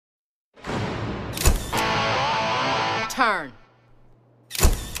Turn.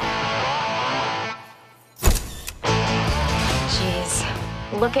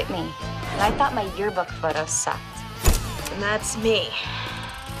 Jeez, look at me. I thought my yearbook photo sucked. And that's me.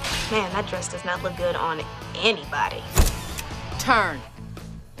 Man, that dress does not look good on anybody. Turn.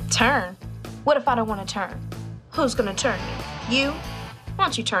 Turn? What if I don't want to turn? Who's gonna turn me? You? Why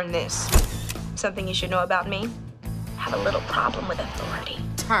don't you turn this? Something you should know about me? I have a little problem with authority.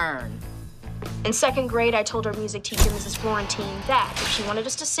 Turn. In second grade, I told our music teacher, Mrs. Florentine, that if she wanted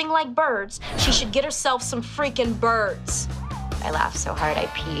us to sing like birds, she should get herself some freaking birds. I laughed so hard I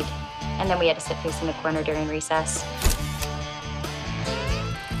peed. And then we had to sit facing the corner during recess.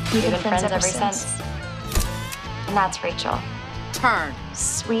 We've been friends ever since. And that's Rachel. Turn.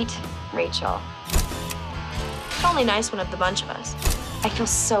 Sweet Rachel. The only nice one of the bunch of us. I feel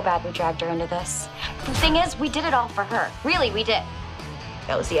so bad we dragged her into this. The thing is, we did it all for her. Really, we did.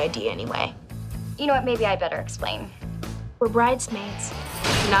 That was the idea anyway. You know what, maybe I better explain. We're bridesmaids.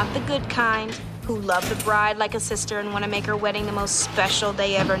 Not the good kind, who love the bride like a sister and want to make her wedding the most special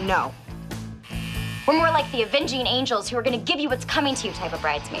they ever know. We're more like the avenging angels who are gonna give you what's coming to you type of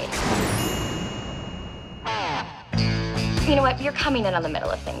bridesmaids. You know what, you're coming in on the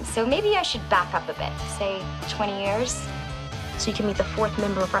middle of things, so maybe I should back up a bit, say 20 years. So you can meet the fourth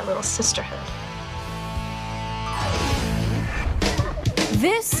member of our little sisterhood.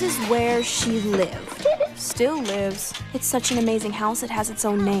 This is where she lived. Still lives. It's such an amazing house, it has its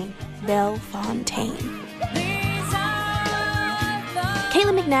own name, Bellefontaine.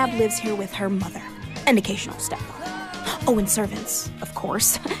 Caitlin McNabb lives here with her mother, an occasional stepmother. Oh, and servants, of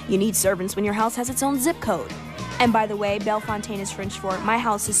course. You need servants when your house has its own zip code. And by the way, Bellefontaine is French for, my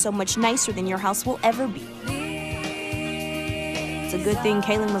house is so much nicer than your house will ever be. It's a good thing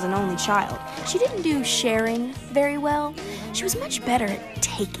Caitlin was an only child. She didn't do sharing very well. She was much better at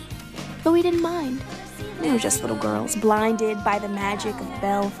taking. But we didn't mind. We were just little girls, blinded by the magic of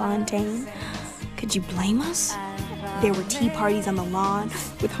Bellefontaine. Could you blame us? There were tea parties on the lawn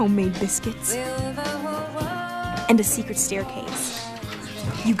with homemade biscuits. And a secret staircase.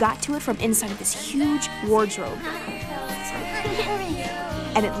 You got to it from inside of this huge wardrobe.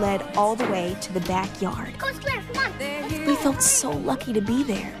 And it led all the way to the backyard. We felt so lucky to be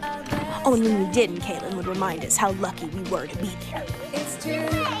there. Oh, and when we didn't, Caitlin would remind us how lucky we were to be there.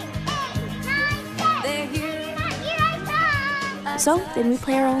 So then we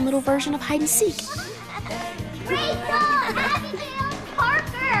play our own little version of hide and seek.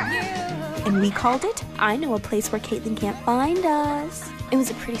 And we called it, I Know a Place Where Caitlin Can't Find Us. It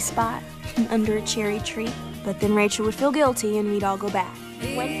was a pretty spot, under a cherry tree. But then Rachel would feel guilty and we'd all go back.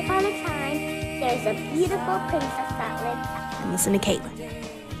 Once upon a time, there's a beautiful princess that lived. And listen to Caitlin.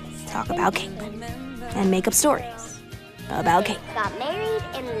 Talk about Caitlin. And make up stories about Caitlin. Got married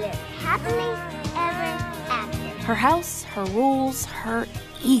and lived happily ever after. Her house, her rules, her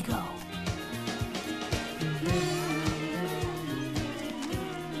ego.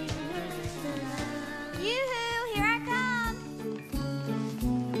 Yoo-hoo, here I come.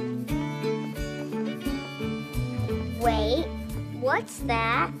 Wait, what's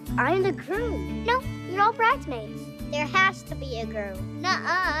that? I'm the groom. No, you're all bridesmaids. There has to be a groom.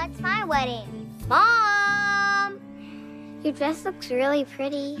 Nuh-uh, it's my wedding. Mom! Your dress looks really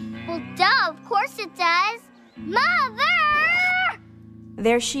pretty. Well, duh, of course it does. Mother!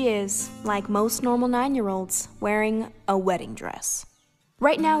 There she is, like most normal 9-year-olds, wearing a wedding dress.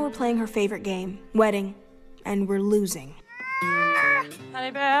 Right now we're playing her favorite game, wedding, and we're losing.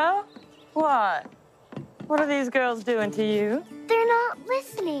 Honey Belle, what? What are these girls doing to you? They're not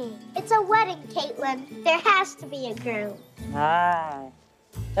listening. It's a wedding, Caitlin. There has to be a groom. Ah,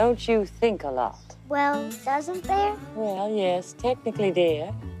 don't you think a lot? Well, doesn't there? Well, yes, technically,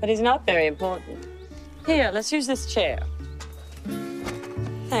 dear, but it's not very important. Here, let's use this chair.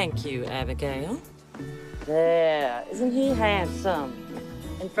 Thank you, Abigail. There, isn't he handsome?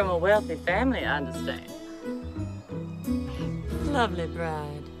 And from a wealthy family, I understand. Lovely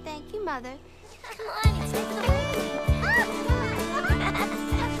bride. Thank you, Mother. Come on, it's time for the wedding.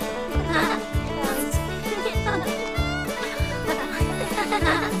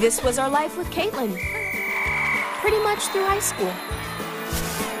 This was our life with Caitlin. Pretty much through high school.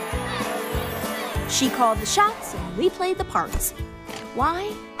 She called the shots and we played the parts.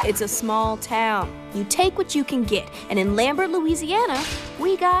 Why? It's a small town. You take what you can get. And in Lambert, Louisiana,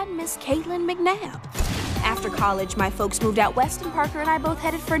 we got Miss Caitlin McNabb. After college, my folks moved out west and Parker and I both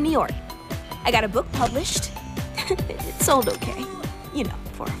headed for New York. I got a book published. It sold okay, you know,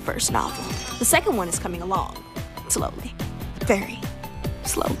 for a first novel. The second one is coming along, slowly, very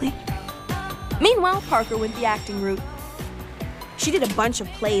slowly. Meanwhile, Parker went the acting route. She did a bunch of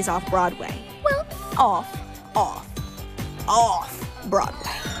plays off Broadway. Well, off. off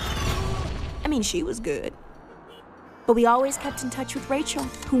Broadway. I mean, she was good. But we always kept in touch with Rachel,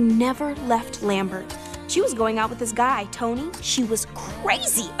 who never left Lambert. She was going out with this guy, Tony, she was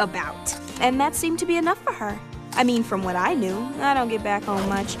crazy about. And that seemed to be enough for her. I mean, from what I knew, I don't get back home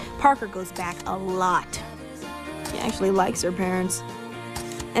much. Parker goes back a lot. She actually likes her parents.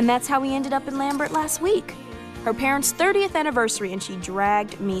 And that's how we ended up in Lambert last week. Her parents' 30th anniversary, and she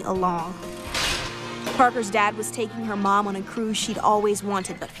dragged me along. Parker's dad was taking her mom on a cruise she'd always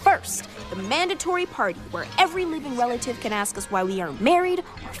wanted, but first, the mandatory party where every living relative can ask us why we aren't married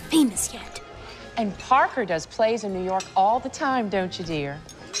or famous yet. And Parker does plays in New York all the time, don't you, dear?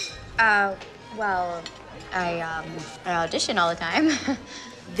 Well, I audition all the time.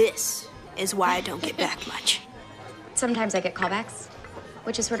 This is why I don't get back much. Sometimes I get callbacks,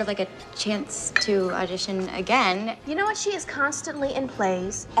 which is sort of like a chance to audition again. You know what? She is constantly in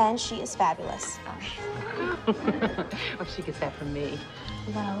plays, and she is fabulous. Oh, she gets that from me.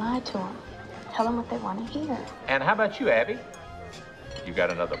 You gotta lie to them. Tell them what they want to hear. And how about you, Abby? You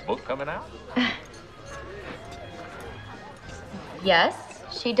got another book coming out? Yes,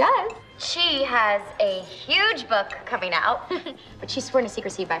 she does. She has a huge book coming out, but she's sworn to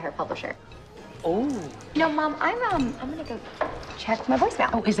secrecy by her publisher. Oh. No, Mom, I'm gonna go check my voicemail.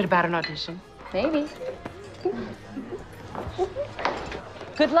 Oh, is it about an audition? Maybe.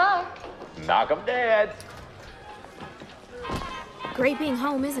 Good luck. Knock 'em dead. Great being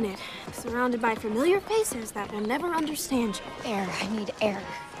home, isn't it? Surrounded by familiar faces that will never understand you. Air. I need air.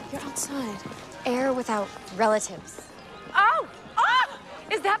 You're outside. Air without relatives. Oh! Oh!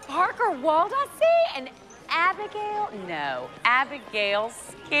 Is that Parker Wald I see? And Abigail? No, Abigail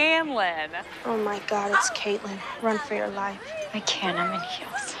Scanlon. Oh my God, it's Caitlin. Run for your life. I can't. I'm in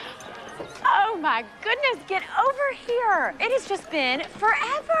heels. Oh my goodness, get over here. It has just been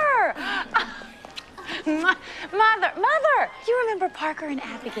forever. Mother, you remember Parker and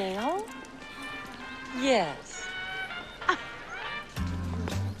Abigail? Yes.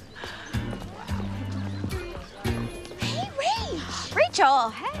 Hey, Ray. Rachel,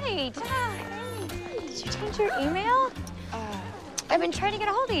 hey. Did you change your email? I've been trying to get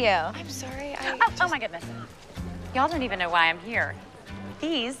a hold of you. I'm sorry, Oh my goodness. Y'all don't even know why I'm here.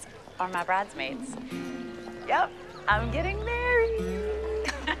 These are my bridesmaids. Yep, I'm getting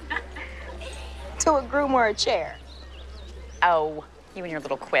married. To a groom or a chair? Oh, you and your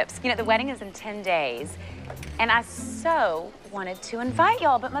little quips. You know, the wedding is in 10 days, and I so wanted to invite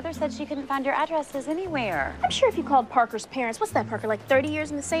y'all, but Mother said she couldn't find your addresses anywhere. I'm sure if you called Parker's parents, what's that, Parker, like 30 years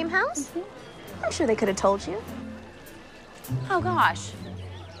in the same house? I'm sure they could have told you. Oh, gosh.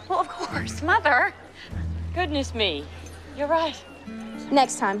 Well, of course, Mother. Goodness me. You're right.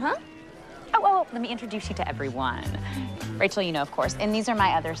 Next time, huh? Oh, well, let me introduce you to everyone. Rachel, you know, of course. And these are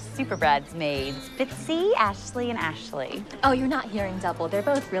my other super bridesmaids, Bitsy, Ashley, and Ashley. Oh, you're not hearing double. They're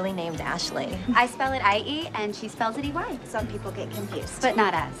both really named Ashley. I spell it I-E, and she spells it E-Y. Some people get confused. But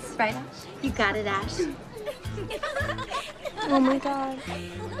not us. Right, Ash? You got it, Ash. Oh, my God.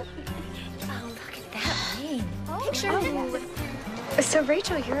 Oh, look at that ring. Picture. Oh. So,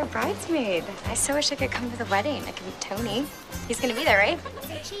 Rachel, you're a bridesmaid. I so wish I could come to the wedding. I could meet Tony. He's gonna be there, right?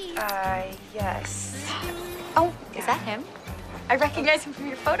 Yes. Oh, is that him? I recognize him from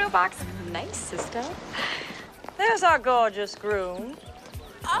your photo box. Nice, sister. There's our gorgeous groom.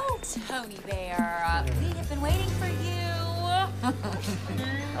 Oh, Tony Bear, we have been waiting for you.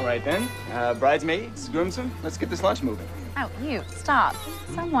 All right, then. Bridesmaids, groomsmen, let's get this lunch moving. Oh, you, stop.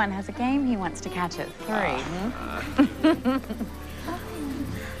 Someone has a game he wants to catch at 3.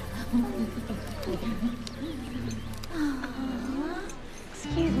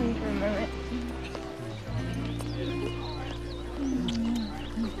 Excuse me for a moment.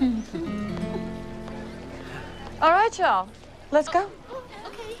 All right, y'all. Let's go.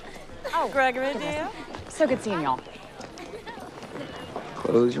 Okay. Oh, Gregory, dear. So good seeing y'all.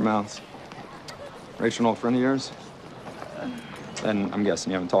 Close your mouths. Rachel, an old friend of yours? And I'm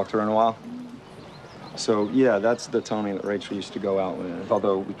guessing you haven't talked to her in a while? So, yeah, that's the Tony that Rachel used to go out with,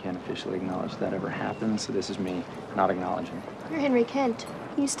 although we can't officially acknowledge that ever happened, so this is me not acknowledging. You're Henry Kent.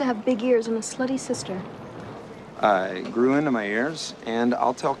 He used to have big ears and a slutty sister. I grew into my ears, and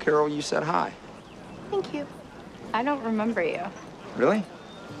I'll tell Carol you said hi. Thank you. I don't remember you. Really?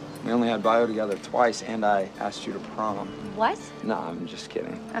 We only had bio together twice, and I asked you to prom. What? No, I'm just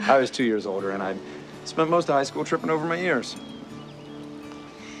kidding. I was 2 years older, and I'd spent most of high school tripping over my ears.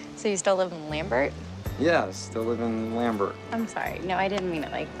 So you still live in Lambert? Yeah, I still live in Lambert. I'm sorry. No, I didn't mean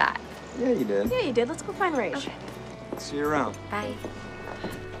it like that. Yeah, you did. Yeah, you did. Let's go find Rach. Okay. See you around. Bye.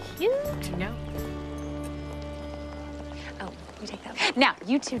 Cute. No. Oh, You take that. Now,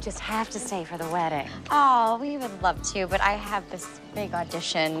 you two just have to stay for the wedding. Oh, we would love to, but I have this big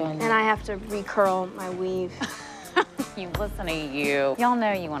audition. And I have to recurl my weave. You listen to you. Y'all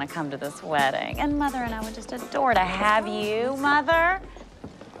know you want to come to this wedding. And Mother and I would just adore to have you, Mother.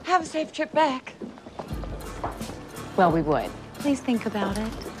 Have a safe trip back. Well, we would. Please think about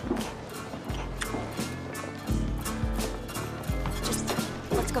it.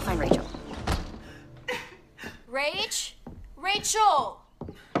 Let's go find Rachel. Rachel!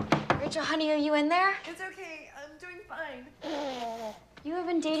 Rachel, honey, are you in there? It's okay. I'm doing fine. You have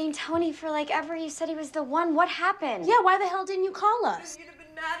been dating Tony for like ever. You said he was the one. What happened? Yeah, why the hell didn't you call us? You'd have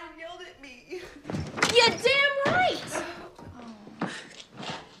been mad and yelled at me. You're damn right!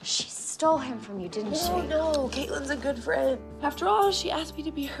 She stole him from you, didn't she? Oh, no. Caitlin's a good friend. After all, she asked me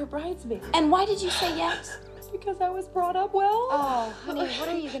to be her bridesmaid. And why did you say yes? Because I was brought up well. Oh, honey, what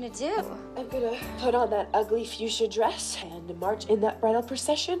are you gonna do? I'm gonna put on that ugly fuchsia dress and march in that bridal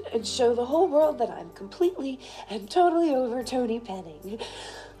procession and show the whole world that I'm completely and totally over Tony Penning.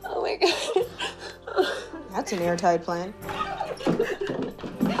 Oh my God. That's an airtight plan.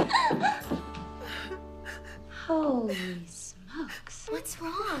 Holy smokes. What's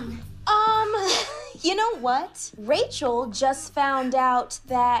wrong? You know what? Rachel just found out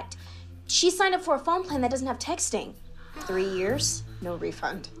that she signed up for a phone plan that doesn't have texting. 3 years, no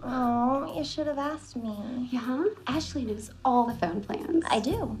refund. Oh, you should have asked me. Yeah, Ashley knows all the phone plans. I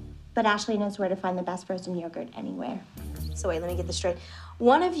do. But Ashley knows where to find the best frozen yogurt anywhere. So wait, let me get this straight.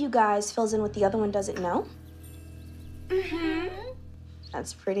 One of you guys fills in what the other one doesn't know? Mm-hmm.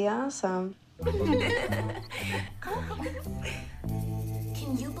 That's pretty awesome. Can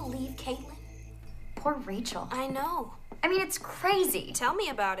you believe Caitlin? Poor Rachel. I know. I mean, it's crazy. Tell me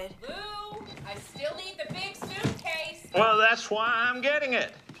about it. Lou, I still need the big suitcase. Well, that's why I'm getting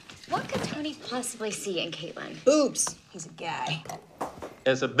it. What could Tony possibly see in Caitlin? Boobs. He's a guy.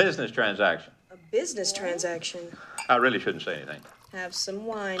 It's a business transaction. A business transaction. I really shouldn't say anything. Have some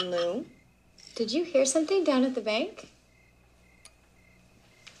wine, Lou. Did you hear something down at the bank?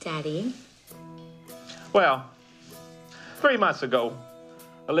 Daddy? Well, 3 months ago,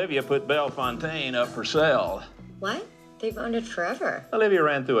 Olivia put Bellefontaine up for sale. What? They've owned it forever. Olivia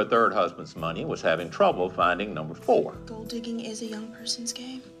ran through a third husband's money and was having trouble finding number 4. Gold digging is a young person's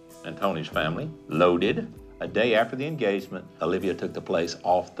game. And Tony's family loaded. A day after the engagement, Olivia took the place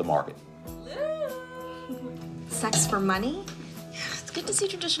off the market. Sex for money? It's good to see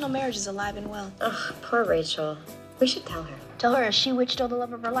traditional marriages alive and well. Ugh, poor Rachel. We should tell her. Tell her, as she witch stole the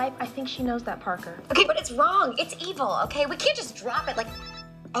love of her life, I think she knows that, Parker. Okay, but it's wrong. It's evil, okay? We can't just drop it like...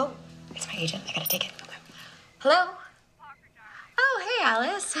 Oh, it's my agent. I gotta take it. Okay. Hello? Oh, hey,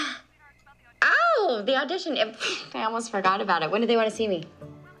 Alice. Oh, the audition. I almost forgot about it. When do they want to see me?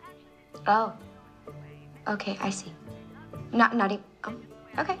 Oh. Okay, I see. Not even... Oh,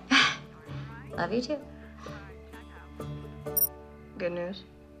 okay. Love you, too. Good news.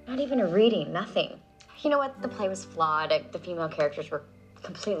 Not even a reading, nothing. You know what? The play was flawed. The female characters were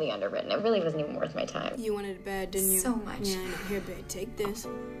completely underwritten. It really wasn't even worth my time. You wanted it bad, didn't you? So much. Yeah, I know. Here, babe, take this.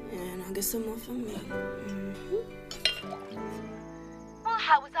 And I'll get some more from me. Well,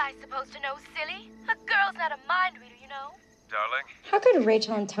 how was I supposed to know, silly? A girl's not a mind reader, you know. Darling? How could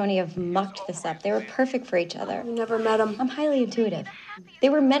Rachel and Tony have mucked this up? They were perfect for each other. You never met him. I'm highly intuitive. They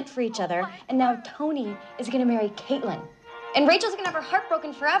were meant for each other, and now Tony is gonna marry Caitlin. And Rachel's gonna have her heart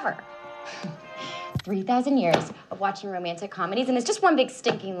broken forever. 3,000 years of watching romantic comedies, and it's just one big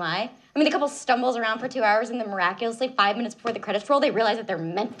stinking lie. I mean, the couple stumbles around for 2 hours, and then miraculously, 5 minutes before the credits roll, they realize that they're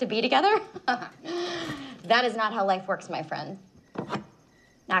meant to be together. That is not how life works, my friend.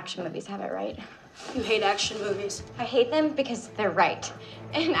 Action movies have it right. You hate action movies. I hate them because they're right.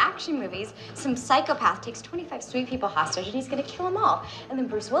 In action movies, some psychopath takes 25 sweet people hostage and he's gonna kill them all. And then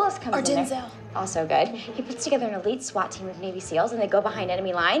Bruce Willis comes in there. Denzel. Also good. He puts together an elite SWAT team of Navy SEALs and they go behind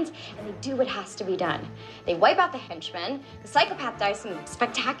enemy lines and they do what has to be done. They wipe out the henchmen, the psychopath dies some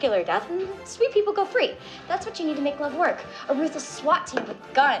spectacular death, and sweet people go free. That's what you need to make love work. A ruthless SWAT team with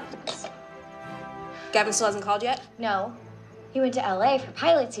guns. Gavin still hasn't called yet? No. He went to LA for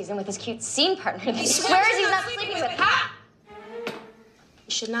pilot season with his cute scene partner. He swears he's not sleeping with her. You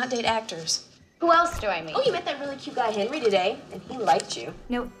should not date actors. Who else do I mean? Oh, you met that really cute guy, Henry, today, and he liked you.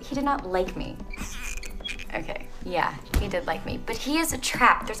 No, he did not like me. Okay, yeah, he did like me. But he is a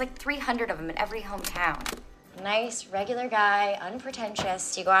trap. There's like 300 of them in every hometown. Nice, regular guy,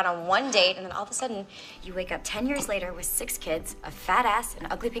 unpretentious. You go out on one date, and then all of a sudden, you wake up 10 years later with 6 kids, a fat ass,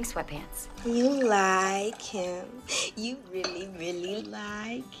 and ugly pink sweatpants. You like him. You really, really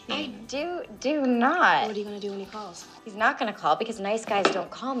like him. I do not. What are you gonna do when he calls? He's not gonna call because nice guys don't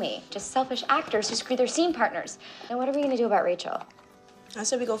call me. Just selfish actors who screw their scene partners. Now, what are we gonna do about Rachel? I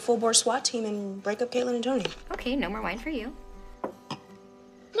said we go full-bore SWAT team and break up Caitlin and Tony. Okay, no more wine for you.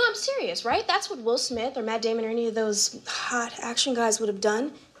 No, I'm serious, right? That's what Will Smith or Matt Damon or any of those hot action guys would have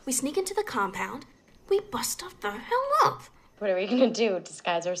done. We sneak into the compound. We bust stuff the hell up. What are we gonna do?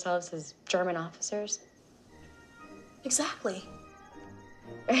 Disguise ourselves as German officers? Exactly.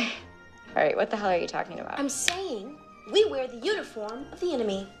 All right, what the hell are you talking about? I'm saying we wear the uniform of the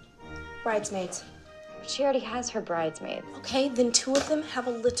enemy. Bridesmaids. She already has her bridesmaids. Okay, then 2 of them have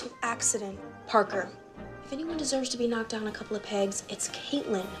a little accident. Parker. If anyone deserves to be knocked down a couple of pegs, it's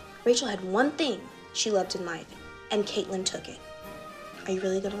Caitlin. Rachel had one thing she loved in life, and Caitlin took it. Are you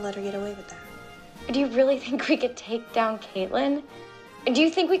really gonna let her get away with that? Do you really think we could take down Caitlin? Do you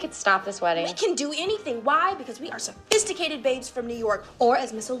think we could stop this wedding? We can do anything. Why? Because we are sophisticated babes from New York. Or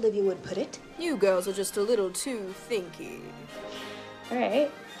as Miss Olivia would put it, You girls are just a little too thinky. All right.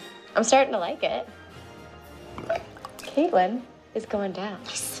 I'm starting to like it. Caitlin is going down.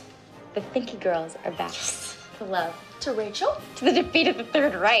 yes. The Thinky girls are back. To love. To Rachel? To the defeat of the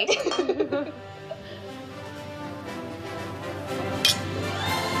Third Reich.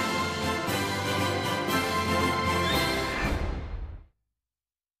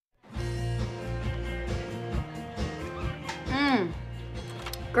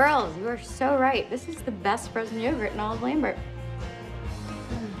 Girls, you are so right. This is the best frozen yogurt in all of Lambert.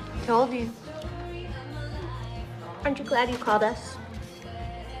 Told you. Aren't you glad you called us?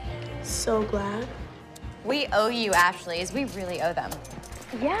 So glad. We owe you, Ashley's. We really owe them.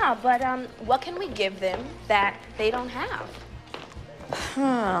 Yeah, but what can we give them that they don't have?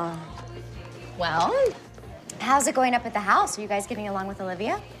 Well, how's it going up at the house? Are you guys getting along with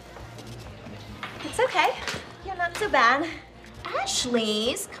Olivia? It's okay. Yeah, not so bad.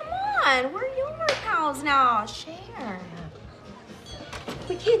 Ashley's, come on. We're your pals now. Share.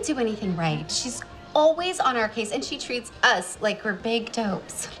 We can't do anything right. She's always on our case, and she treats us like we're big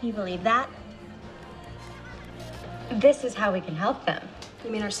dopes. Can you believe that? This is how we can help them.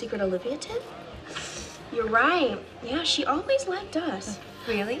 You mean our secret Olivia tip? You're right. Yeah, she always liked us.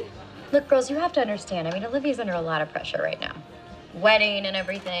 Really? Look, girls, you have to understand. I mean, Olivia's under a lot of pressure right now. Wedding and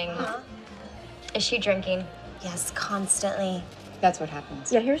everything. Is she drinking? Yes, constantly. That's what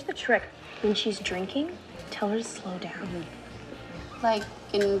happens. Yeah, here's the trick. When she's drinking, tell her to slow down. Like,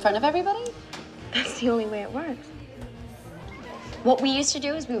 in front of everybody? That's the only way it works. What we used to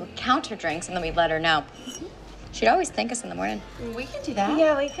do is we would count her drinks and then we'd let her know. She'd always thank us in the morning. We can do that.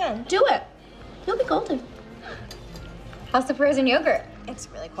 Yeah, we can. Do it. You'll be golden. How's the frozen yogurt? It's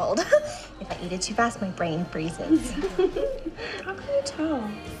really cold. If I eat it too fast, my brain freezes. How can you tell?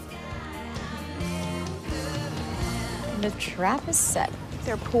 The trap is set.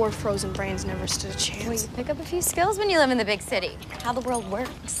 Their poor frozen brains never stood a Well, chance. you pick up a few skills when you live in the big city. How the world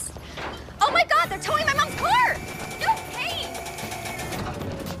works. Oh my God, they're towing my mom's car! No, hey!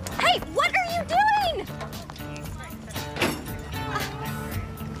 Hey, what are you doing?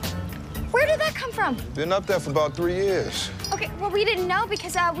 Where did that come from? Been up there for about 3 years. Okay, well, we didn't know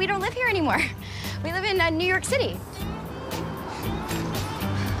because we don't live here anymore. We live in New York City.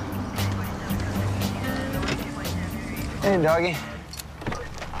 Hey, doggy.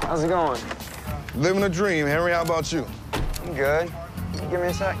 How's it going? Living a dream. Henry, how about you? I'm good. Give me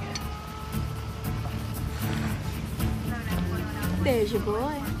a sec. There's your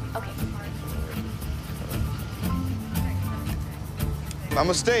boy. Okay. My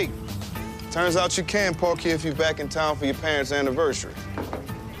mistake. Turns out you can park here if you're back in town for your parents' anniversary.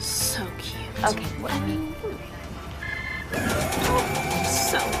 So cute. Okay, what?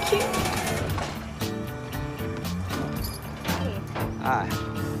 So cute. Hi.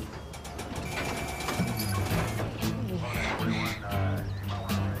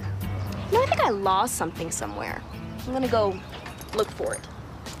 No, I think I lost something somewhere. I'm gonna go look for it,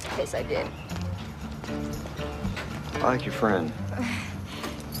 in case I did. I like your friend.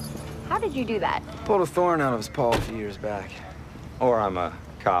 How did you do that? Pulled a thorn out of his paw a few years back. Or I'm a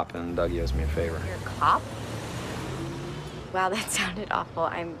cop and Dougie owes me a favor. You're a cop? Wow, that sounded awful.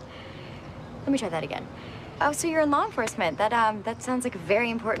 Let me try that again. Oh, so you're in law enforcement. That sounds like very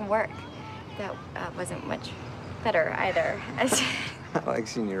important work. That wasn't much better either. I like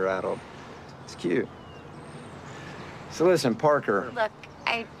seeing you rattled. It's cute. So listen, Parker. Look,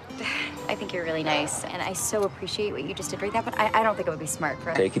 I think you're really nice, and I so appreciate what you just did right there, but I don't think it would be smart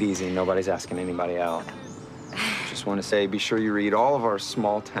for us. Take it easy. Nobody's asking anybody out. Just want to say, be sure you read all of our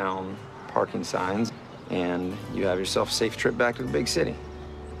small town parking signs, and you have yourself a safe trip back to the big city.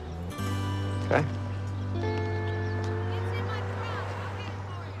 Okay?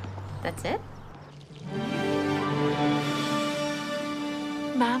 That's it?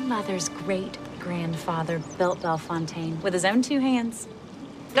 My mother's great-grandfather built Bellefontaine with his own 2 hands.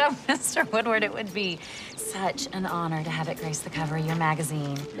 Oh, Mr. Woodward, it would be such an honor to have it grace the cover of your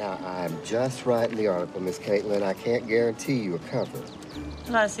magazine. Now, I'm just writing the article, Miss Caitlin. I can't guarantee you a cover.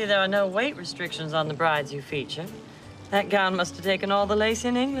 Well, I see there are no weight restrictions on the brides you feature. That gown must have taken all the lace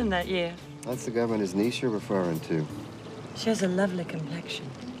in England that year. That's the governor's niece you're referring to. She has a lovely complexion.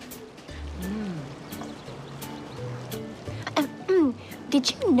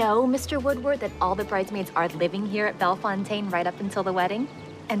 Did you know, Mr. Woodward, that all the bridesmaids are living here at Bellefontaine right up until the wedding?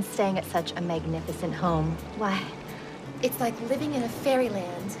 And staying at such a magnificent home. Why, it's like living in a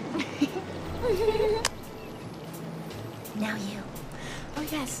fairyland. Now you. Oh,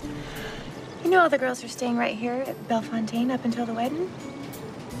 yes. You know all the girls are staying right here at Bellefontaine up until the wedding?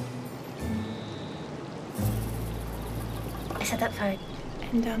 I said that part.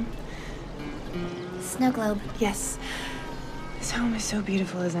 And, Snow globe. yes. This home is so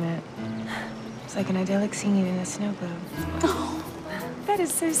beautiful, isn't it? It's like an idyllic scene in a snow globe. Oh, that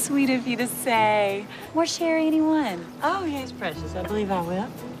is so sweet of you to say. More sherry, anyone? Oh, yes, precious. I believe I will.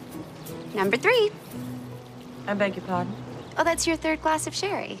 Number 3. I beg your pardon? Oh, that's your 3rd glass of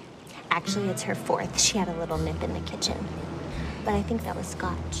sherry. Actually, it's her 4th. She had a little nip in the kitchen. But I think that was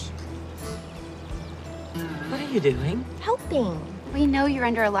scotch. What are you doing? Helping. We know you're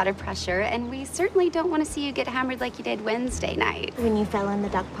under a lot of pressure, and we certainly don't want to see you get hammered like you did Wednesday night. When you fell in the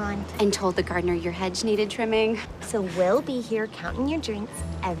duck pond. And told the gardener your hedge needed trimming. So we'll be here counting your drinks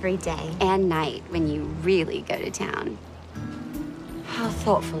every day. And night, when you really go to town. How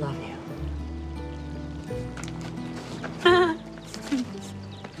thoughtful of you.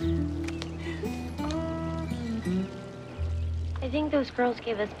 I think those girls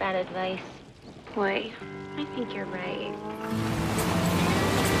gave us bad advice. Boy, I think you're right.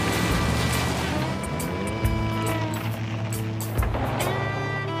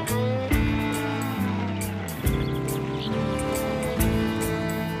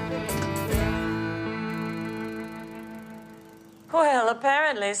 Well,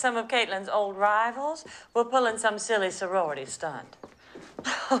 apparently some of Caitlin's old rivals were pulling some silly sorority stunt.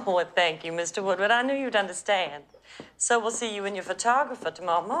 Oh, well, thank you, Mr. Woodward. I knew you'd understand. So we'll see you and your photographer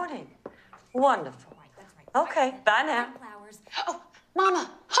tomorrow morning. Wonderful. Okay, bye now. Oh, Mama.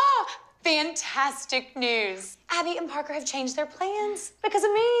 Oh, fantastic news. Abby and Parker have changed their plans. Because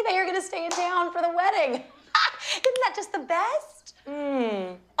of me, they are going to stay in town for the wedding. Isn't that just the best?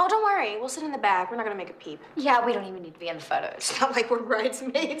 Oh, don't worry. We'll sit in the back. We're not gonna make a peep. Yeah, we don't even need to be in the photos. It's not like we're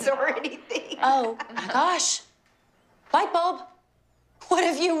bridesmaids or anything. Oh, my gosh. Light bulb. What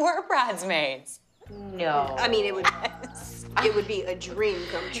if you were bridesmaids? No. I mean, it would be a dream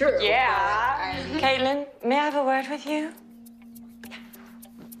come true. Yeah. Caitlin, may I have a word with you?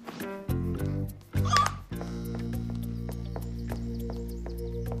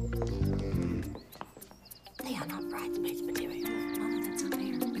 They are not bridesmaids material. Mama, that's not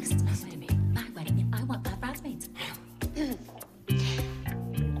fair because it's my wedding. My wedding, and I want my bridesmaids.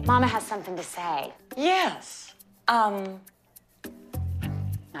 Mama has something to say. Yes.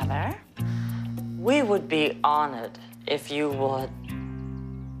 Mother? We would be honored if you would.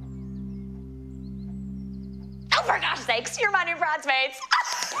 Oh, for gosh sakes, you're my new bridesmaids.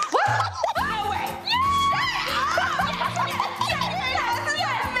 No way.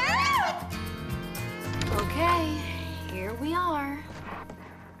 Okay, here we are.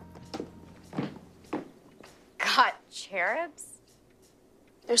 Got cherubs?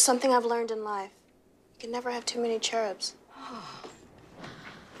 There's something I've learned in life. You can never have too many cherubs.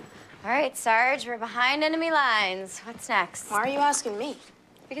 All right, Sarge, we're behind enemy lines. What's next? Why are you asking me?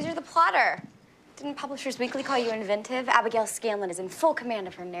 Because you're the plotter. Didn't Publishers Weekly call you inventive? Abigail Scanlon is in full command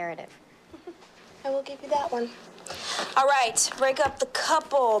of her narrative. I will give you that one. All right, break up the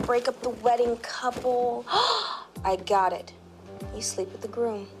couple. Break up the wedding couple. I got it. You sleep with the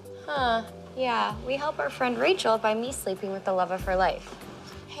groom. Huh, yeah. We help our friend Rachel by me sleeping with the love of her life.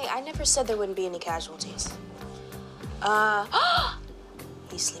 Hey, I never said there wouldn't be any casualties.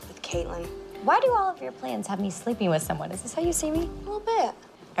 You sleep with Caitlin. Why do all of your plans have me sleeping with someone? Is this how you see me? A little bit.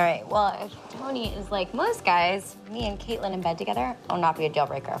 All right, well, if Tony is like most guys, me and Caitlin in bed together will not be a deal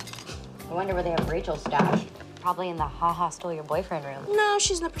breaker. I wonder where they have Rachel's stash. Probably in the ha-ha stole your boyfriend room. No,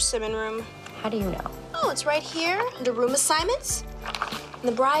 she's in the persimmon room. How do you know? Oh, it's right here, under room assignments. And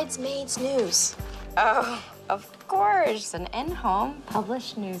the bridesmaids news. Oh, Of course, an in-home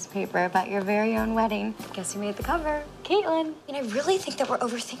published newspaper about your very own wedding. Guess who made the cover? Caitlin. And I really think that we're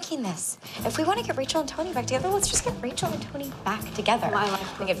overthinking this. If we want to get Rachel and Tony back together, let's just get Rachel and Tony back together.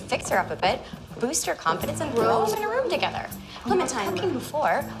 We can fix her up a bit, boost her confidence, and throw them in a room together. Clementine, talking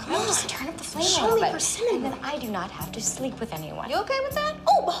before, come on, just turn up the flame a little bit. And then I do not have to sleep with anyone. You okay with that?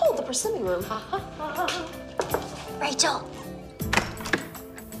 Oh, behold, the persimmon room. Rachel.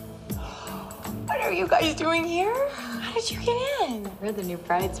 What are you guys doing here? How did you get in? We're the new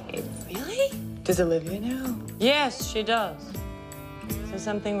bridesmaids. Really? Does Olivia know? Yes, she does. Is there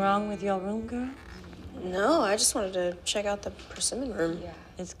something wrong with your room, girl? No, I just wanted to check out the persimmon room. Yeah.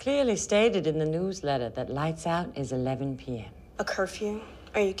 It's clearly stated in the newsletter that lights out is 11 p.m. A curfew?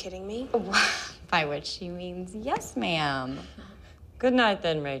 Are you kidding me? By which she means yes, ma'am. Good night,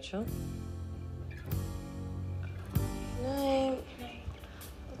 then, Rachel. Night.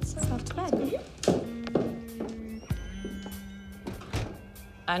 Let's off to bed.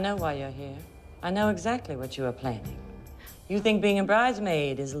 I know why you're here. I know exactly what you are planning. You think being a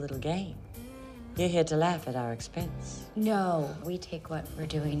bridesmaid is a little game. You're here to laugh at our expense. No, we take what we're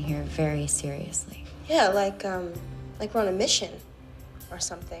doing here very seriously. Yeah, like we're on a mission or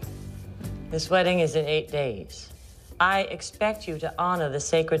something. This wedding is in 8 days. I expect you to honor the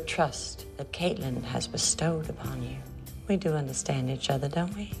sacred trust that Caitlin has bestowed upon you. We do understand each other,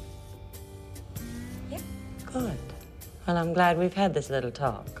 don't we? Yeah. Good. Well, I'm glad we've had this little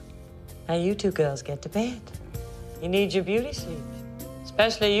talk. Now you two girls get to bed. You need your beauty sleep.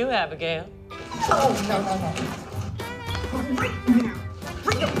 Especially you, Abigail. Oh, no, no, no. Right now.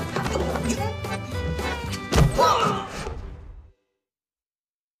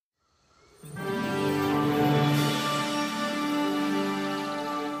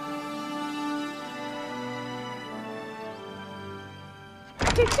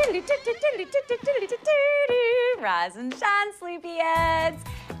 Rise and shine, sleepyheads.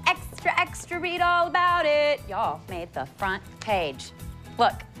 Extra, extra, read all about it. Y'all made the front page.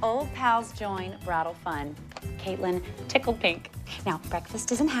 Look, old pals join bridal fun. Caitlin tickled pink. Now,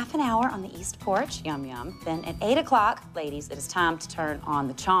 breakfast is in half an hour on the east porch. Yum, yum. Then at 8 o'clock, ladies, it is time to turn on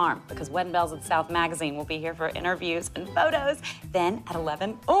the charm because Wedding Bells at South Magazine will be here for interviews and photos. Then at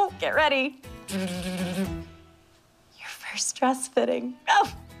 11, oh, get ready. Your first dress fitting.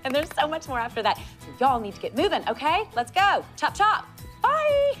 Oh, and there's so much more after that. So y'all need to get moving, okay? Let's go. Chop, chop.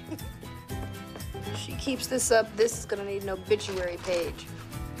 Bye. If she keeps this up, this is gonna need an obituary page.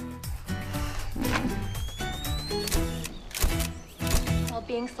 Well,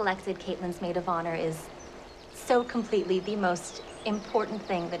 being selected Caitlin's maid of honor is so completely the most important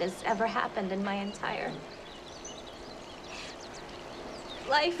thing that has ever happened in my entire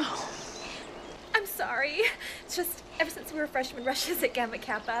life. I'm sorry. It's just ever since we were freshman rushes at Gamma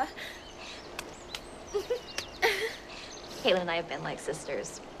Kappa. Caitlin and I have been like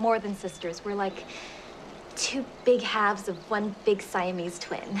sisters. More than sisters. We're like two big halves of one big Siamese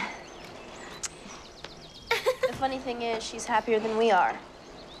twin. The funny thing is, she's happier than we are.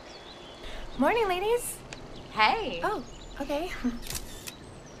 Morning, ladies. Hey. Oh, okay.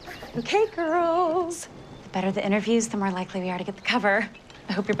 Okay, girls. The better the interviews, the more likely we are to get the cover.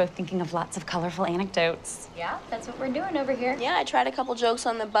 I hope you're both thinking of lots of colorful anecdotes. Yeah, that's what we're doing over here. Yeah, I tried a couple jokes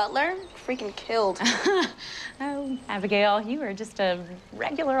on the butler. Freaking killed. Oh, Abigail, you are just a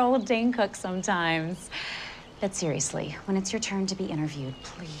regular old Dane cook sometimes. But seriously, when it's your turn to be interviewed,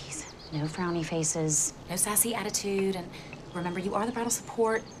 please, no frowny faces, no sassy attitude, and remember, you are the bridal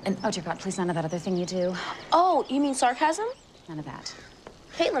support. And, oh, dear God, please, none of that other thing you do. Oh, you mean sarcasm? None of that.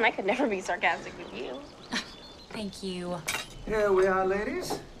 Caitlin, I could never be sarcastic with you. Thank you. Here we are,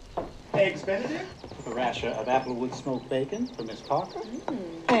 ladies. Eggs Benedict with a rasher of applewood smoked bacon for Miss Parker.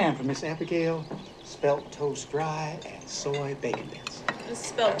 And for Miss Abigail, spelt toast dry and soy bacon bits. This is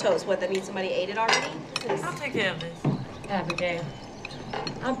spelled toast. What, that means somebody ate it already? I'll take care of this. Abigail,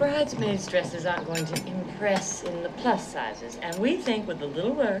 our bridesmaids' dresses aren't going to impress in the plus sizes, and we think with a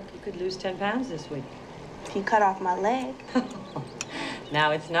little work, you could lose 10 pounds this week. You cut off my leg. Now,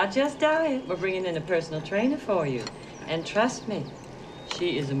 it's not just diet. We're bringing in a personal trainer for you. And trust me,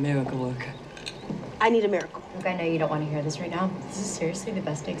 she is a miracle worker. I need a miracle. Look, I know you don't want to hear this right now. This is seriously the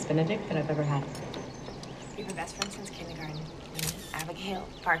best Eggs Benedict that I've ever had. We've been best friends since kindergarten. Me, Abigail,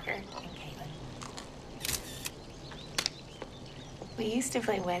 Parker, and Caitlin. We used to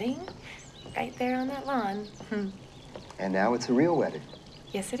play wedding right there on that lawn. And now it's a real wedding.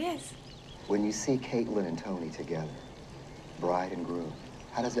 Yes, it is. When you see Caitlin and Tony together, bride and groom,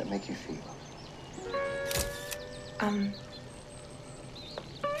 how does that make you feel?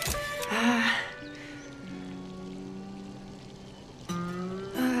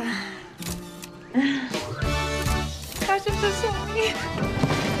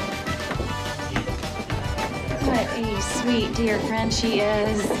 sweet, dear friend she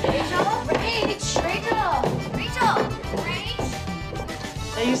is. Rachel!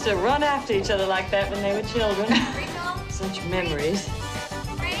 They used to run after each other like that when they were children. Such memories.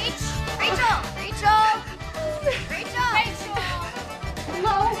 Rachel!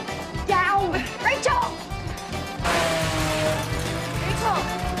 Slow down! Rachel!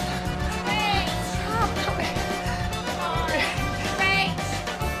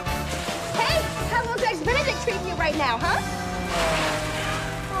 Hey, how's those ex-Benedict treating you right now, huh?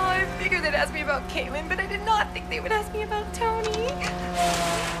 Oh, I figured they'd ask me about Caitlin, but I did not think they would ask me about Tony.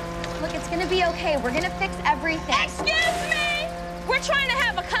 Look, it's gonna be okay. We're gonna fix everything. Excuse me! We're trying to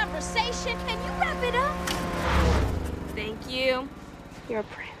have a conversation. Can you wrap it up? Thank you. You're a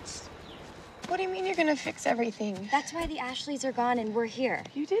prince. What do you mean you're gonna fix everything? That's why the Ashleys are gone and we're here.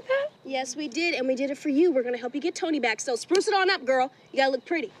 You did that? Yes, we did, and we did it for you. We're gonna help you get Tony back, so spruce it on up, girl. You gotta look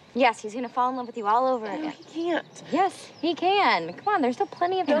pretty. Yes, he's gonna fall in love with you all over again. He can't. Yes, he can. Come on, there's still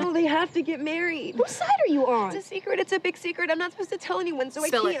plenty of time. No, they have to get married. Whose side are you on? It's a secret. It's a big secret. I'm not supposed to tell anyone, so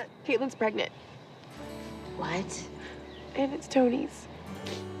Spill I can't. Caitlin's pregnant. What? And it's Tony's.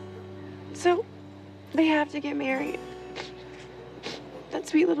 So, they have to get married. That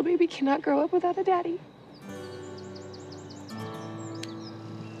sweet little baby cannot grow up without a daddy.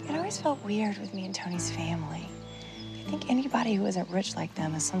 It always felt weird with me and Tony's family. I think anybody who isn't rich like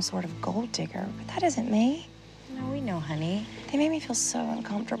them is some sort of gold digger, but that isn't me. No, we know, honey. They made me feel so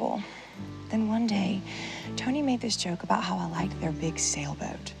uncomfortable. Then one day, Tony made this joke about how I liked their big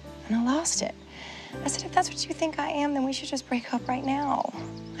sailboat, and I lost it. I said, if that's what you think I am, then we should just break up right now.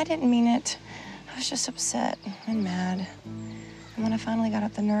 I didn't mean it. I was just upset and mad. And when I finally got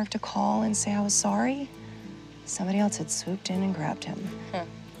up the nerve to call and say I was sorry, somebody else had swooped in and grabbed him.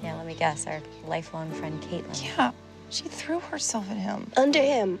 Yeah, let me guess. Our lifelong friend, Caitlin. Yeah, she threw herself at him. Under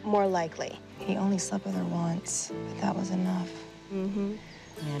him, more likely. He only slept with her once, but that was enough. Mm-hmm.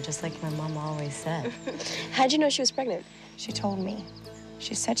 Yeah, just like my mom always said. How'd you know she was pregnant? She told me.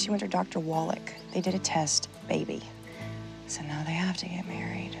 She said she went to Dr. Wallach. They did a test, baby. So now they have to get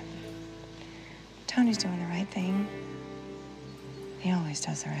married. Tony's doing the right thing. He always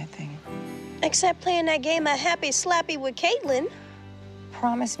does the right thing. Except playing that game of happy slappy with Caitlin.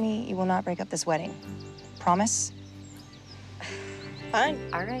 Promise me you will not break up this wedding. Promise? Fine.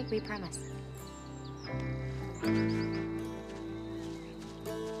 All right, we promise.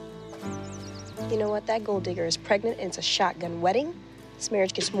 You know what? That gold digger is pregnant and it's a shotgun wedding. This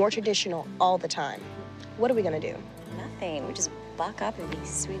marriage gets more traditional all the time. What are we gonna do? Nothing. We just buck up and be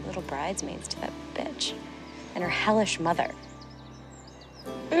sweet little bridesmaids to that bitch and her hellish mother.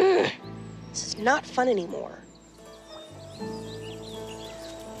 This is not fun anymore.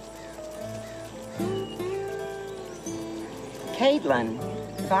 Caitlin,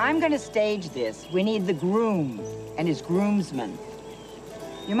 if I'm gonna stage this, we need the groom and his groomsmen.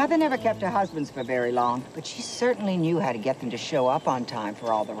 Your mother never kept her husbands for very long, but she certainly knew how to get them to show up on time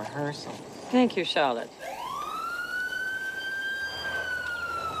for all the rehearsals. Thank you, Charlotte.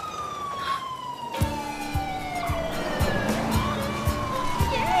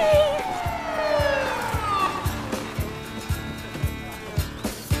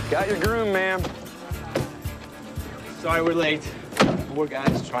 Got your groom, ma'am. Sorry we're late. Poor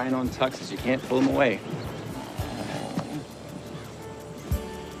guy's trying on tuxes. You can't pull him away.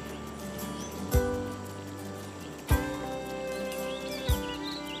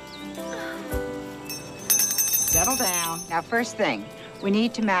 Settle down. Now, first thing, we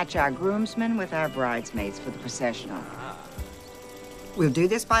need to match our groomsmen with our bridesmaids for the processional. We'll do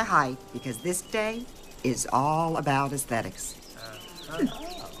this by height because this day is all about aesthetics.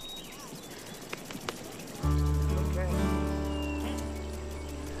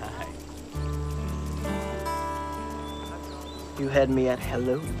 You had me at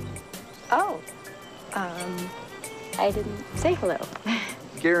hello. Oh, I didn't say hello.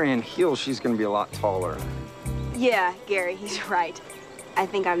 Gary in heels, she's gonna be a lot taller. Yeah, Gary, he's right. I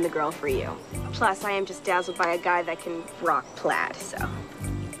think I'm the girl for you. Plus, I am just dazzled by a guy that can rock plaid, so.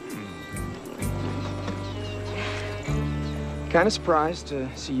 Kind of surprised to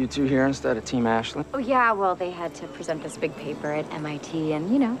see you two here instead of Team Ashley. Oh, yeah, well, they had to present this big paper at MIT,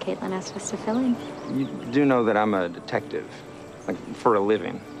 and, you know, Caitlin asked us to fill in. You do know that I'm a detective, like, for a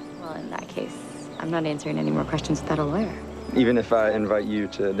living. Well, in that case, I'm not answering any more questions without a lawyer. Even if I invite you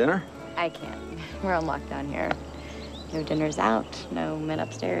to dinner? I can't. We're on lockdown here. No dinners out, no men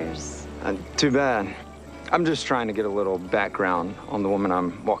upstairs. Too bad. I'm just trying to get a little background on the woman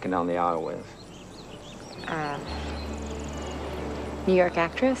I'm walking down the aisle with. New York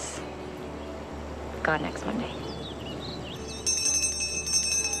actress. Gone next Monday.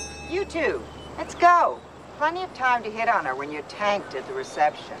 You two, let's go. plenty of time to hit on her when you're tanked at the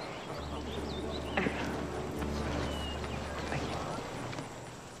reception.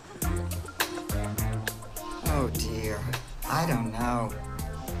 Oh, dear. I don't know.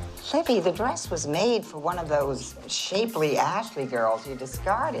 Libby, the dress was made for one of those shapely Ashley girls you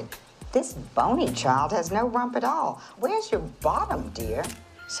discarded. This bony child has no rump at all. Where's your bottom, dear?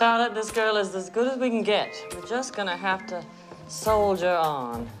 Charlotte, this girl is as good as we can get. We're just gonna have to soldier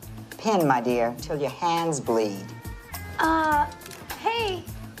on. Pin, my dear, till your hands bleed. Hey.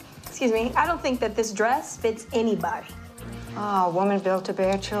 Excuse me, I don't think that this dress fits anybody. Oh, a woman built to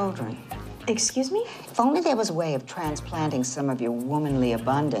bear children. Excuse me? If only there was a way of transplanting some of your womanly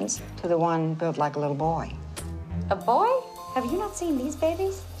abundance to the one built like a little boy. A boy? Have you not seen these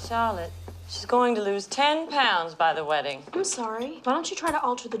babies? Charlotte, she's going to lose 10 pounds by the wedding. I'm sorry. Why don't you try to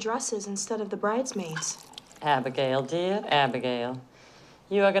alter the dresses instead of the bridesmaids? Abigail, dear, Abigail.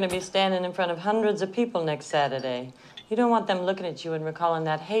 You are going to be standing in front of hundreds of people next Saturday. You don't want them looking at you and recalling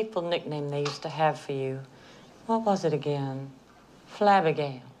that hateful nickname they used to have for you. What was it again?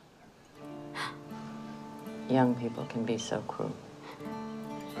 Flabbigail. Young people can be so cruel.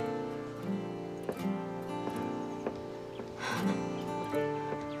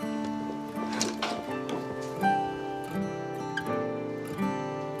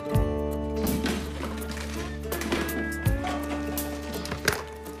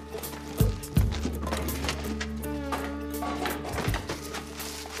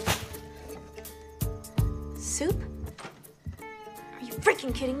 Soup? Are you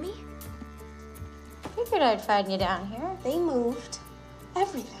freaking kidding me? Figured I'd find you down here. They moved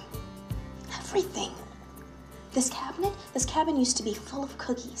everything. Everything. This cabinet used to be full of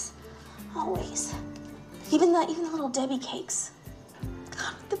cookies. Always. Even the little Debbie cakes.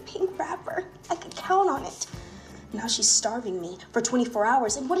 God, the pink wrapper. I could count on it. Now she's starving me for 24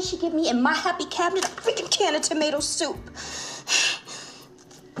 hours. And what does she give me in my happy cabinet? A freaking can of tomato soup.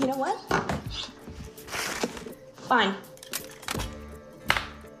 You know what? Fine.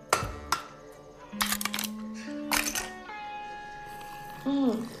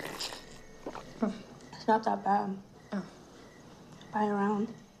 It's not that bad. Oh. Buy around.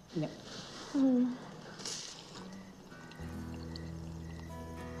 No.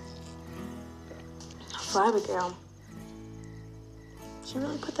 For Abigail. She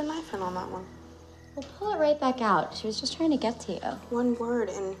really put the knife in on that one. Well, pull it right back out. She was just trying to get to you. One word,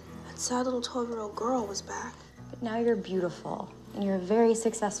 and that sad little 12-year-old girl was back. But now you're beautiful, and you're a very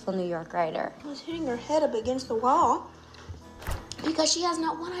successful New York writer. I was hitting her head up against the wall because she has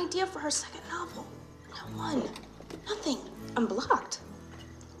not one idea for her second novel. Not one. Nothing. I'm blocked.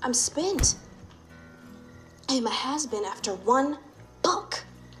 I'm spent. I am a has-been after one book.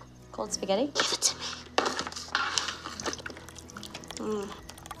 Cold spaghetti? Give it to me.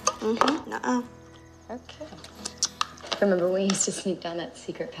 Nuh-uh. Okay. Remember when we used to sneak down that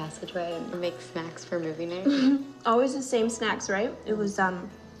secret passageway and make snacks for movie night? Always the same snacks, right? It was,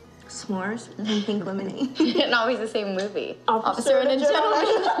 s'mores and pink lemonade. And always the same movie. Officer and a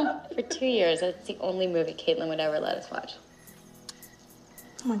Gentleman. For 2 years, that's the only movie Caitlin would ever let us watch.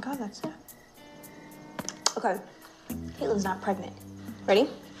 Oh my God, that's it. Okay, Caitlin's not pregnant. Ready?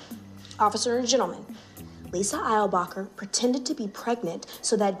 Officer and Gentleman. Lisa Eilbacher pretended to be pregnant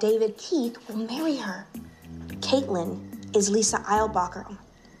so that David Keith will marry her. Caitlin is Lisa Eilbacher.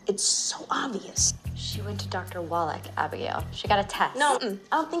 It's so obvious. She went to Dr. Wallach, Abigail. She got a test. No, I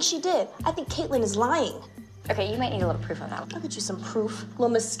don't think she did. I think Caitlin is lying. Okay, you might need a little proof on that one. I'll get you some proof. A little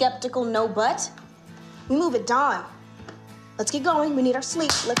Miss Skeptical, no but. We move at dawn. Let's get going. We need our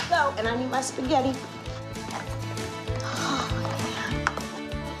sleep. Let's go. And I need my spaghetti.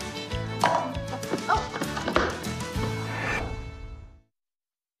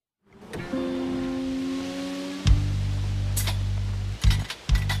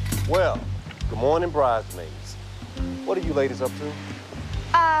 Well, good morning, bridesmaids. What are you ladies up to?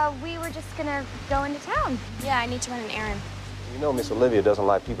 We were just gonna go into town. Yeah, I need to run an errand. You know Miss Olivia doesn't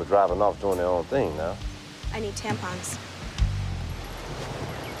like people driving off doing their own thing now. I need tampons.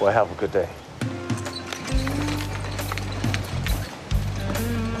 Well, have a good day.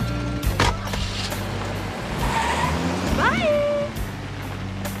 Bye!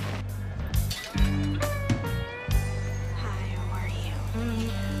 Hi, how are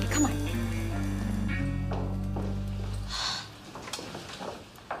you? Come on.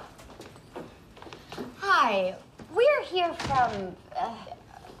 Hi, we're here from,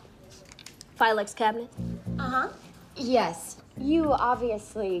 Philex cabinet? Uh-huh. Yes, you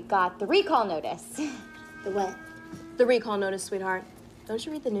obviously got the recall notice. The what? The recall notice, sweetheart. Don't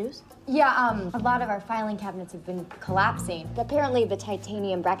you read the news? Yeah, a lot of our filing cabinets have been collapsing. Apparently the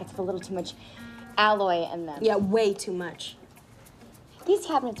titanium brackets have a little too much alloy in them. Yeah, way too much. These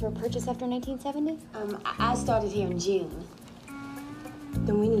cabinets were purchased after 1970? I started here in June.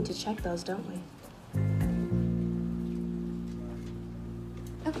 Then we need to check those, don't we?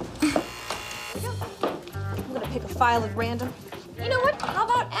 I'm gonna pick a file at random. You know what? How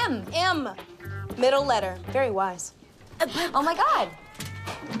about M? M. Middle letter. Very wise. Oh my God.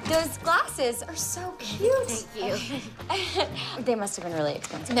 Those glasses are so cute. Thank you. They must have been really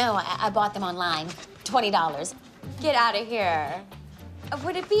expensive. No, I bought them online. $20. Get out of here.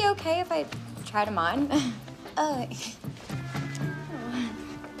 Would it be okay if I tried them on?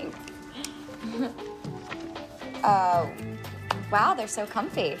 Wow, they're so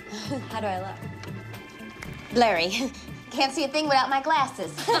comfy. How do I look? Blurry. Can't see a thing without my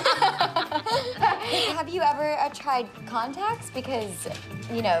glasses. Have you ever tried contacts? Because,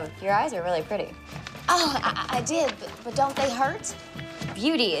 you know, your eyes are really pretty. Oh, I did, but don't they hurt?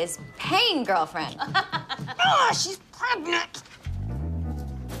 Beauty is pain, girlfriend. Oh, she's pregnant.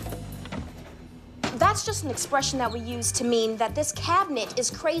 That's just an expression that we use to mean that this cabinet is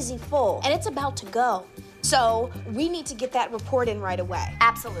crazy full and it's about to go. So we need to get that report in right away.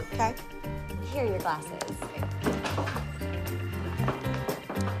 Absolutely. Okay? Here are your glasses.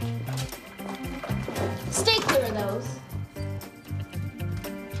 Stay clear of those.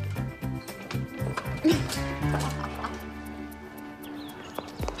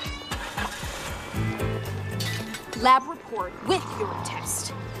 Lab report with urine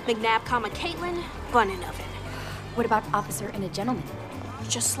test. McNabb, Caitlin, bun in oven. What about Officer and a Gentleman?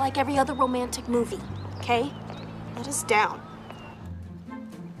 Just like every other romantic movie, okay? Let us down.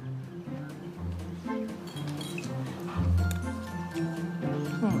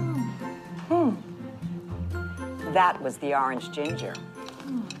 That was the orange ginger.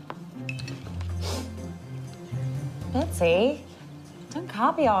 Betsy, don't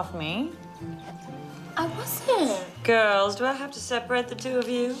copy off me. I wasn't. Girls, do I have to separate the two of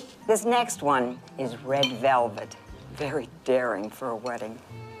you? This next one is red velvet. Very daring for a wedding.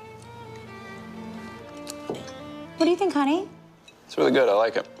 What do you think, honey? It's really good. I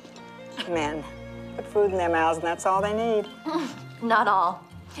like it. Men put food in their mouths, and that's all they need. Not all.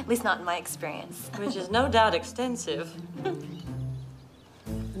 At least not in my experience. Which is no doubt extensive.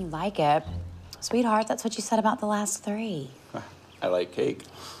 You like it. Sweetheart, that's what you said about the last three. I like cake.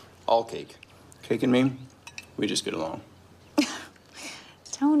 All cake. Cake and me, we just get along.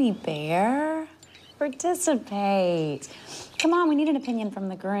 Tony Bear, participate. Come on, we need an opinion from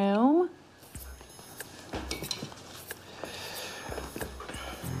the groom.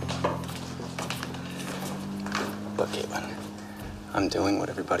 Look, Caitlin, I'm doing what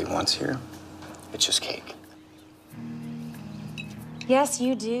everybody wants here. It's just cake. Yes,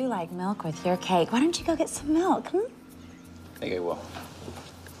 you do like milk with your cake. Why don't you go get some milk, I think I will.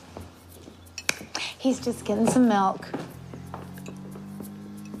 He's just getting some milk.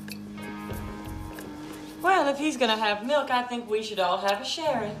 Well, if he's gonna have milk, I think we should all have a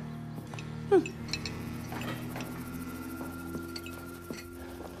sharing.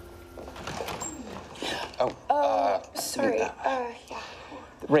 Sorry. Yeah.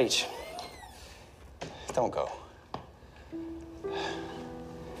 Rach, don't go.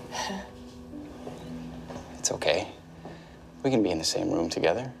 It's okay. We can be in the same room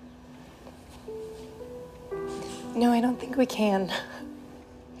together. No, I don't think we can.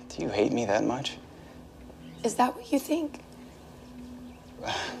 Do you hate me that much? Is that what you think?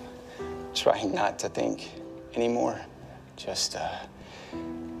 Trying not to think anymore. Just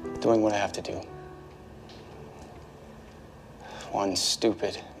doing what I have to do. One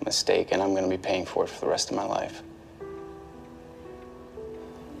stupid mistake, and I'm gonna be paying for it for the rest of my life.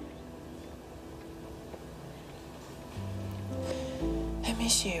 I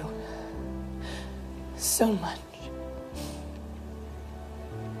miss you so much.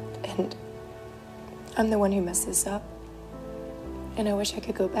 And I'm the one who messed this up. And I wish I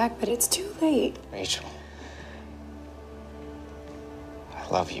could go back, but it's too late. Rachel, I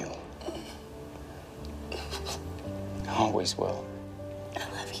love you. I always will. I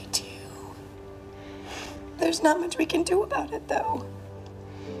love you too. There's not much we can do about it, though.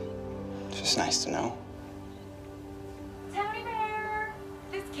 It's just nice to know. Tony Bear,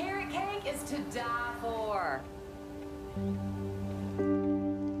 this carrot cake is to die for.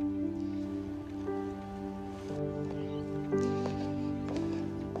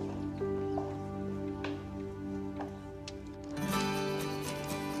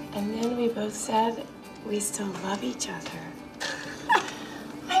 And then we both said we still love each other.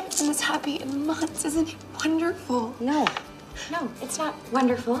 I haven't been this happy in months. Isn't it wonderful? No. No, it's not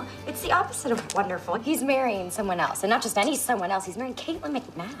wonderful. It's the opposite of wonderful. He's marrying someone else, and not just any someone else. He's marrying Caitlin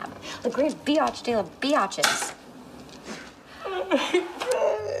McNabb, the greatest biatch deal of biatches.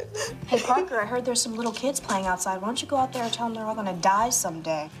 Hey, Parker, I heard there's some little kids playing outside. Why don't you go out there and tell them they're all gonna die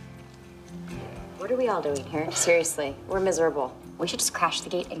someday? What are we all doing here? Seriously, we're miserable. We should just crash the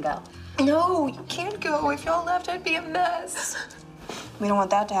gate and go. No, you can't go. If y'all left, I'd be a mess. We don't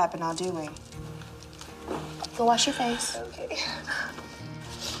want that to happen now, do we? Go wash your face. Okay.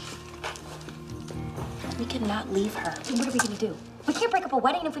 We cannot leave her. What are we gonna do? We can't break up a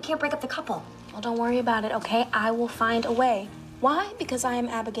wedding if we can't break up the couple. Well, don't worry about it, okay? I will find a way. Why? Because I am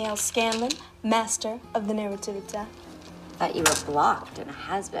Abigail Scanlon, master of the narrativita. Thought you were blocked and a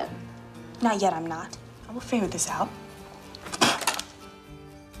has-been. Not yet, I'm not. I will figure this out.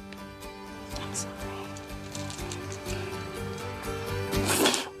 I'm sorry.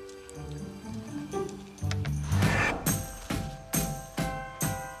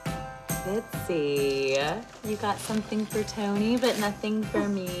 Let's see. You got something for Tony, but nothing for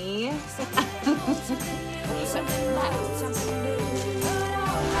me.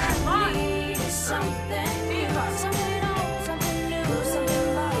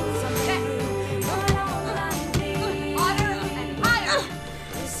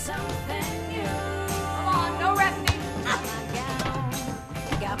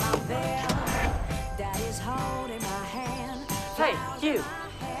 Hey, you.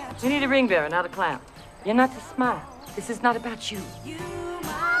 You need a ring bearer, not a clown. You're not to smile. This is not about you. You.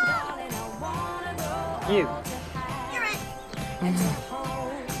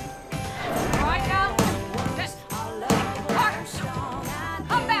 Right now, just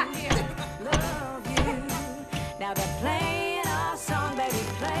come back here. Now they're playing our song, baby,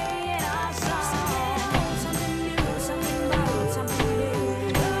 playing our song. Something new, something bold, something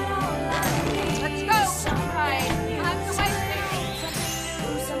new. Let's go. All right. I'm the waiting.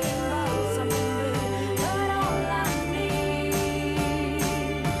 Something bold, something new. But all I need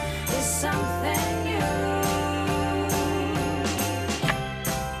is something new.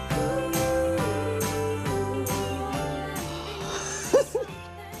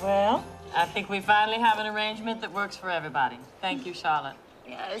 Well, I think we finally have an arrangement that works for everybody. Thank you, Charlotte.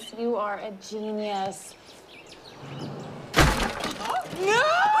 Yes, you are a genius.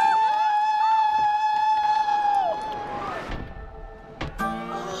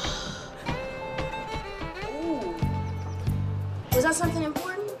 Was that something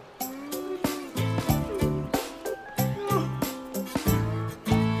important?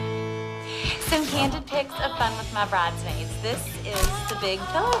 Some candid pics of fun with my bridesmaids. This is the big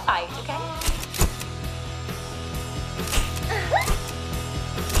pillow fight, okay?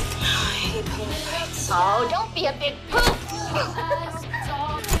 Oh, don't be a big poop!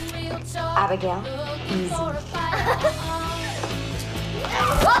 Abigail, easy.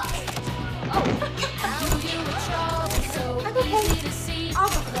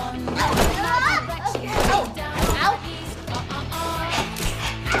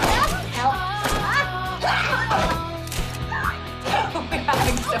 We're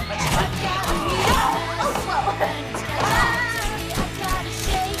having so much fun.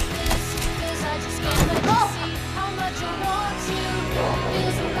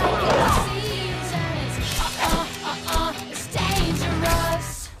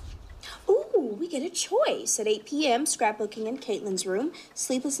 Ooh, we get a choice. At 8 p.m., scrapbooking in Caitlin's room,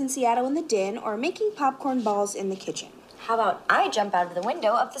 Sleepless in Seattle in the den, or making popcorn balls in the kitchen. How about I jump out of the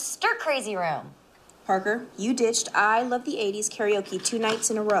window of the stir-crazy room? Parker, you ditched I Love the 80s karaoke 2 nights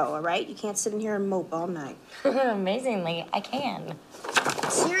in a row, all right? You can't sit in here and mope all night. Amazingly, I can.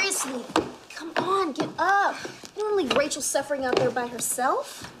 Seriously, come on, get up. You don't want to leave Rachel suffering out there by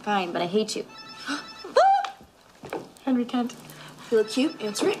herself. Fine, but I hate you. Henry Kent. You look cute.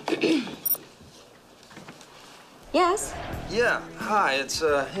 Answer it. Yes? Yeah, hi, it's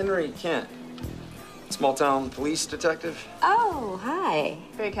Henry Kent. Small town police detective. Oh, hi.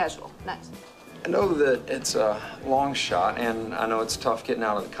 Very casual. Nice. I know that it's a long shot, and I know it's tough getting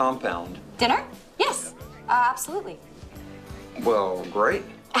out of the compound. Dinner? Yes, absolutely. Well, great.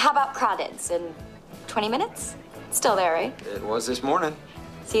 How about crawdads in 20 minutes? Still there, right? It was this morning.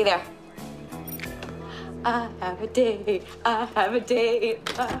 See you there. I have a date, I have a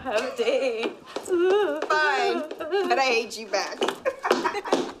date, I have a date. Fine, but I hate you back.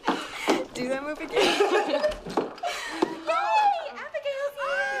 Do that move again.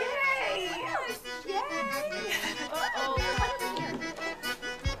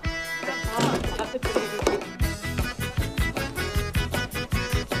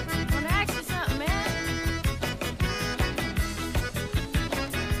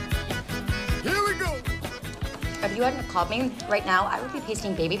 Have you hadn't called me right now, I would be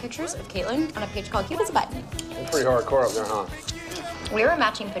pasting baby pictures of Caitlin on a page called Cute as a Button. You're pretty hardcore up there, huh? We were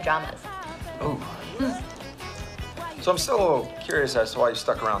matching pajamas. Oh. So I'm still a little curious as to why you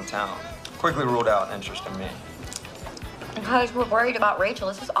stuck around town. Quickly ruled out an interest in me. Because we're worried about Rachel.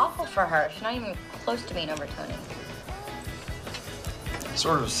 This is awful for her. She's not even close to being over Tony.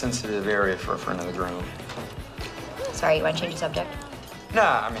 Sort of a sensitive area for a friend of the groom. Sorry, you want to change the subject?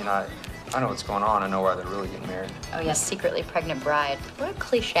 Nah, I mean, I know what's going on. I know why they're really getting married. Oh, yes, secretly pregnant bride. What a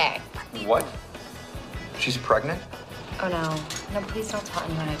cliche. What? She's pregnant? Oh, no. No, please don't tell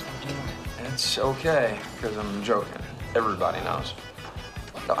anyone I told you. It's okay, because I'm joking. Everybody knows.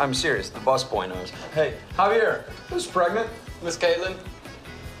 No, I'm serious. The busboy knows. Hey, Javier, who's pregnant? Miss Caitlin?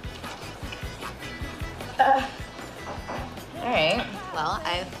 All right. Well,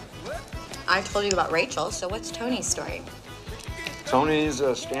 I told you about Rachel, so what's Tony's story? Tony's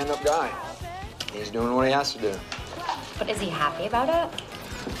a stand-up guy. He's doing what he has to do. But is he happy about it?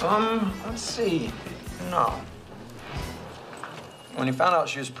 Let's see. No. When he found out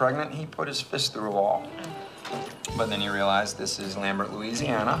she was pregnant, he put his fist through a wall. But then he realized this is Lambert,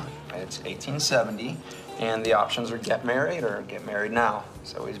 Louisiana. It's 1870, and the options are get married or get married now.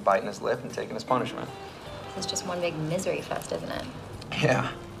 So he's biting his lip and taking his punishment. It's just one big misery fest, isn't it?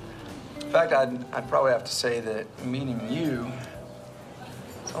 Yeah. In fact, I'd probably have to say that meeting you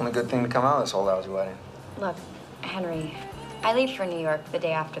is the only good thing to come out of this whole lousy wedding. Look, Henry, I leave for New York the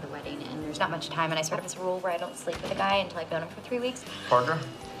day after the wedding, and there's not much time, and I sort of have this rule where I don't sleep with a guy until I've known him for 3 weeks. Parker?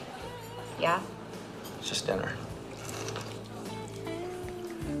 Yeah? It's just dinner.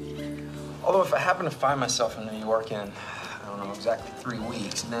 Although if I happen to find myself in New York in, I don't know, exactly 3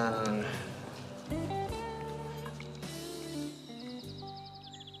 weeks, then...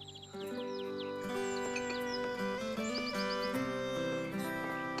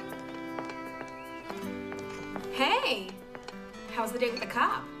 Hey, how was the date with the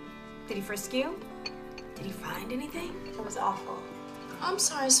cop? Did he frisk you? Did he find anything? It was awful. I'm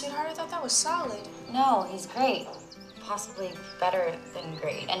sorry, sweetheart. I thought that was solid. No, he's great. Possibly better than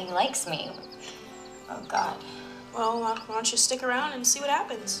great, and he likes me. Oh, God. Well, why don't you stick around and see what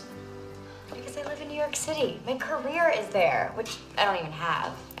happens? Because I live in New York City. My career is there, which I don't even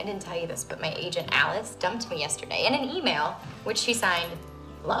have. I didn't tell you this, but my agent, Alice, dumped me yesterday in an email, which she signed,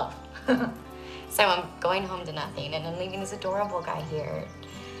 love. So I'm going home to nothing, and I'm leaving this adorable guy here.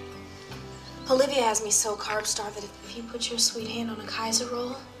 Olivia has me so carb-starved that if you put your sweet hand on a Kaiser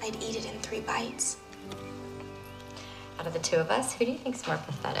roll, I'd eat it in 3 bites. Out of the two of us, who do you think's more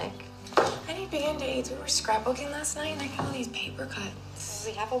pathetic? I need big end dates. We were scrapbooking last night, and I got all these paper cuts.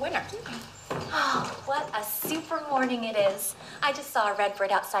 We have a winner. Oh, what a super morning it is. I just saw a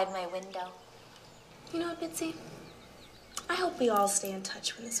redbird outside my window. You know what, Bitsy? I hope we all stay in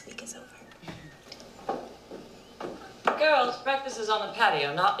touch when this week is over. Girls, breakfast is on the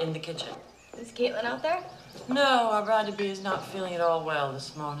patio, not in the kitchen. Is Caitlin out there? No, our bride-to-be is not feeling at all well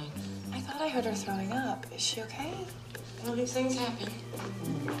this morning. I thought I heard her throwing up. Is she okay? Well, these things happen.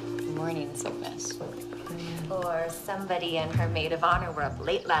 Morning sickness. Or somebody and her maid of honor were up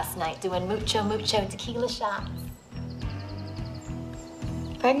late last night doing mucho tequila shots.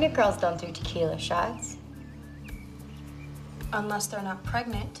 Pregnant girls don't do tequila shots. Unless they're not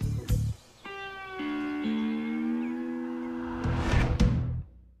pregnant.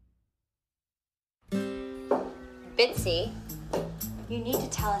 Bitsy, you need to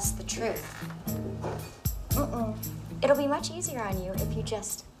tell us the truth. It'll be much easier on you if you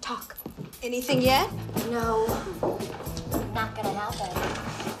just talk. Anything yet? No, not gonna happen.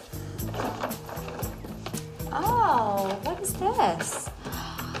 Oh, what is this?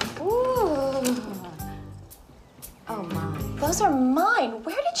 Ooh. Oh, my. Those are mine.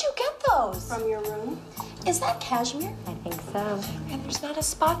 Where did you get those? From your room. Is that cashmere? I think so. And there's not a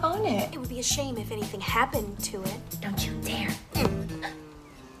spot on it. It would be a shame if anything happened to it. Don't you dare.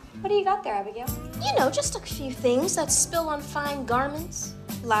 What do you got there, Abigail? You know, just a few things that spill on fine garments.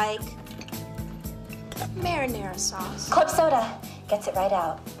 Like marinara sauce. Club soda gets it right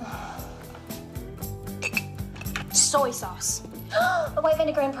out. Soy sauce. A white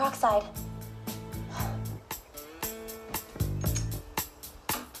vinegar and peroxide.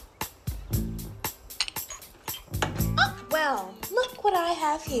 Well, look what I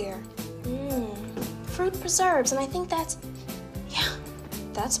have here. Fruit preserves, and I think that's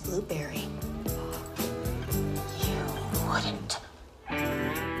blueberry. You wouldn't.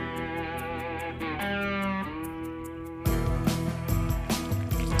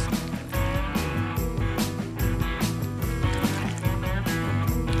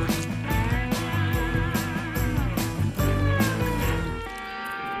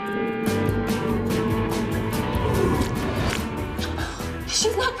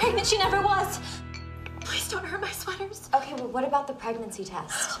 She's not pregnant. She never was. Please don't hurt my sweaters. Okay, well, what about the pregnancy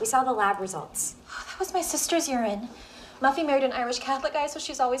test? We saw the lab results. Oh, that was my sister's urine. Muffy married an Irish Catholic guy, so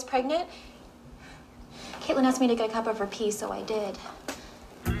she's always pregnant. Caitlin asked me to get a cup of her pee, so I did.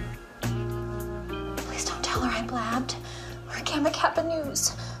 Please don't tell her I blabbed. We're Gamma Kappa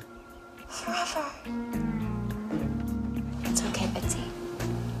News. Forever. It's okay, Bitsy.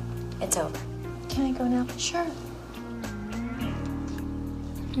 It's over. Can I go now? Sure.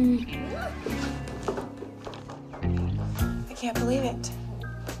 I can't believe it.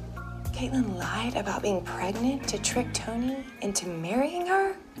 Caitlin lied about being pregnant to trick Tony into marrying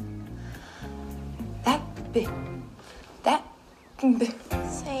her?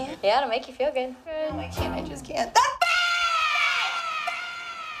 Say it. Yeah, it'll make you feel good. Oh, I can't. I just can't.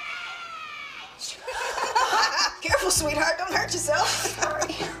 Careful, sweetheart. Don't hurt yourself.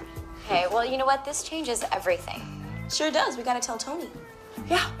 Sorry. Okay, well, you know what? This changes everything. Sure does. We gotta tell Tony.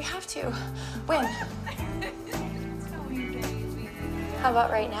 Yeah, we have to. When? How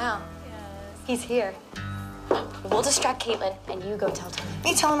about right now? He's here. We'll distract Caitlin, and you go tell Tony.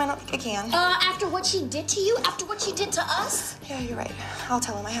 Me tell him I don't think I can. After what she did to you? After what she did to us? Yeah, you're right. I'll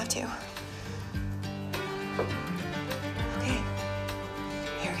tell him I have to. Okay.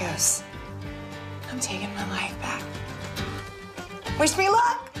 Here goes. I'm taking my life back. Wish me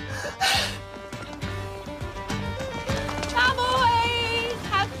luck! Bye, boys!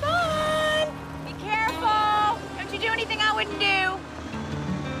 Have fun! Be careful! Don't you do anything I wouldn't do.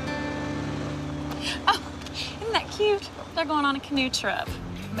 Oh, isn't that cute? They're going on a canoe trip.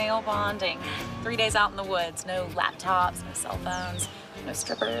 Male bonding. 3 days out in the woods. No laptops, no cell phones, no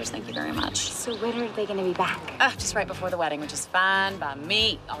strippers. Thank you very much. So when are they gonna be back? Just right before the wedding, which is fine by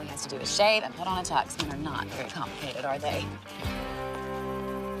me. All he has to do is shave and put on a tux. Men are not very complicated, are they?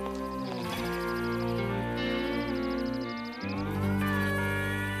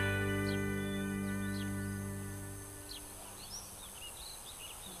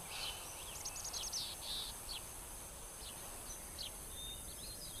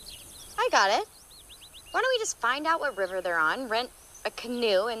 I got it. Why don't we just find out what river they're on, rent a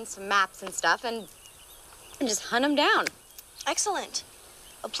canoe and some maps and stuff, and just hunt them down? Excellent.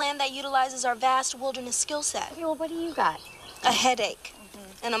 A plan that utilizes our vast wilderness skill set. Okay, well, what do you got? A headache.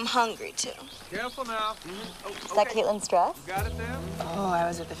 And I'm hungry, too. Careful now. Is that Caitlin's dress? You got it there? Oh, I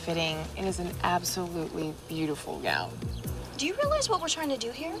was at the fitting. It is an absolutely beautiful gown. Do you realize what we're trying to do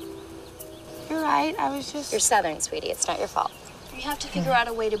here? You're right. I was just... You're Southern, sweetie. It's not your fault. We have to figure out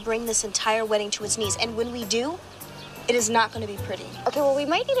a way to bring this entire wedding to its knees. And when we do, it is not going to be pretty. Okay, well, we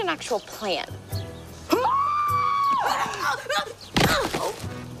might need an actual plan.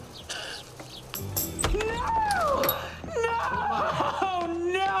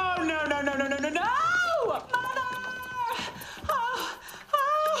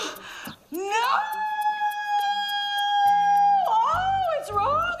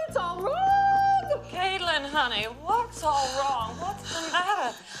 Honey, what's all wrong? What's the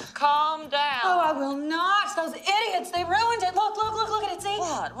matter? Calm down. Oh, I will not. Those idiots, they ruined it. Look at it, see?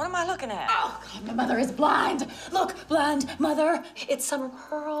 What? What am I looking at? Oh, God, my mother is blind. Look, blind mother. It's summer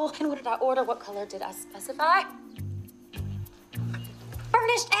pearl. And what did I order? What color did I specify?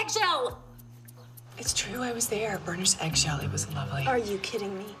 Burnished eggshell. It's true, I was there. Burnished eggshell. It was lovely. Are you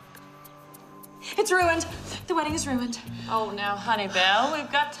kidding me? It's ruined. The wedding is ruined. Oh, now, honey Belle,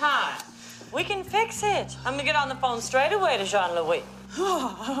 we've got time. We can fix it. I'm gonna get on the phone straight away to Jean-Louis.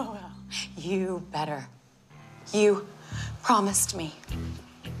 Oh, well, you better. You promised me.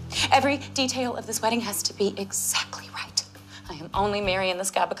 Every detail of this wedding has to be exactly right. I am only marrying this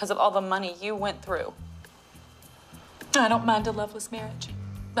guy because of all the money you went through. I don't mind a loveless marriage,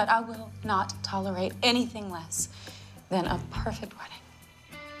 but I will not tolerate anything less than a perfect wedding.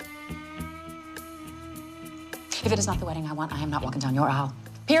 If it is not the wedding I want, I am not walking down your aisle.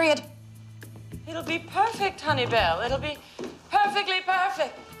 Period. It'll be perfect, honey Belle. It'll be perfectly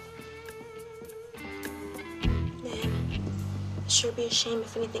perfect. Man, it'd sure be a shame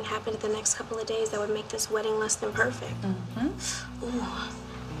if anything happened in the next couple of days that would make this wedding less than perfect. Ooh,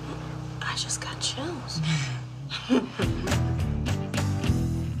 I just got chills.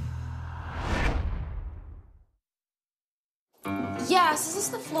 Yes, is this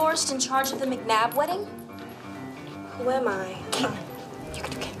the florist in charge of the McNabb wedding? Who am I? Caitlin. You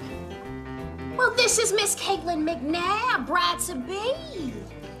can do Caitlin. Well, this is Miss Caitlin McNabb, bride-to-be.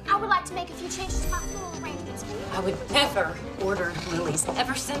 I would like to make a few changes to my floral arrangements. I would never order lilies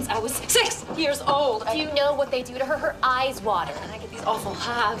ever since I was 6 years old. If you know what they do to her, her eyes water. And I get these awful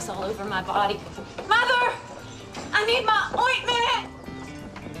hives all over my body. Mother, I need my ointment.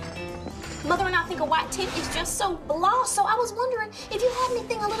 Mother and I think a white tint is just so blah, so I was wondering if you had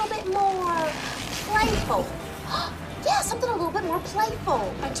anything a little bit more playful. Yeah, something a little bit more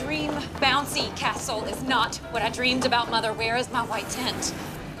playful. A dream bouncy castle is not what I dreamed about, Mother. Where is my white tint?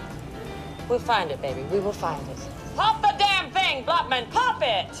 We'll find it, baby. We will find it. Pop the damn thing, Blotman! Pop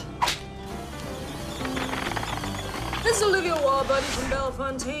it! This is Olivia Warbuddy from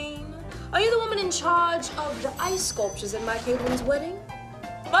Bellefontaine. Are you the woman in charge of the ice sculptures at my Caitlin's wedding?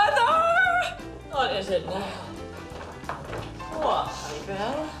 Mother! What is it now? What, honey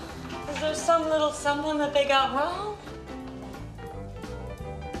Belle? Is there some little something that they got wrong?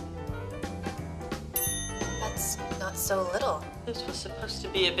 That's not so little. This was supposed to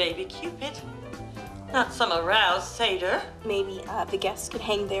be a baby Cupid, not some aroused satyr. Maybe the guests could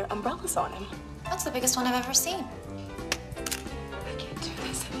hang their umbrellas on him. That's the biggest one I've ever seen. I can't do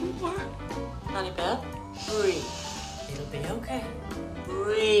this anymore. Honey Belle, breathe. It'll be okay.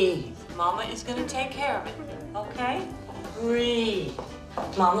 Breathe. Mama is gonna take care of it, okay? Breathe.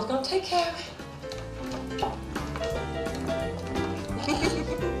 Mama's gonna take care of it.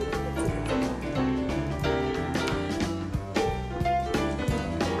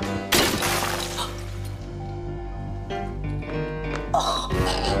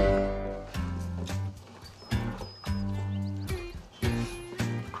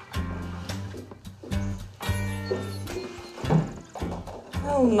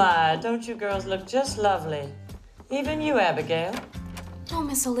 Oh my, don't you girls look just lovely? Even you, Abigail. Oh,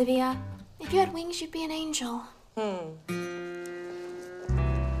 Miss Olivia, if you had wings, you'd be an angel.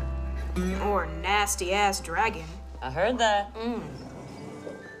 Or a nasty-ass dragon. I heard that.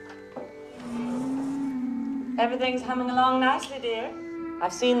 Everything's humming along nicely, dear.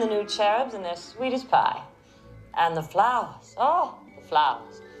 I've seen the new cherubs and they're sweet as pie. And the flowers, oh, the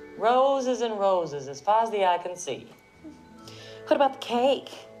flowers. Roses and roses as far as the eye can see. What about the cake?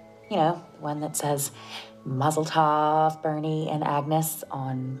 You know, the one that says, Mazel Tov, Bernie and Agnes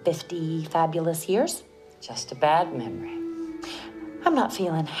on 50 fabulous years? Just a bad memory. I'm not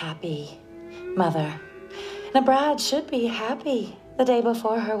feeling happy, Mother. And a bride should be happy the day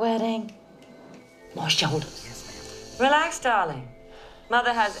before her wedding. More shoulders. Relax, darling.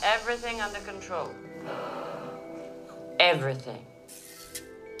 Mother has everything under control. Everything.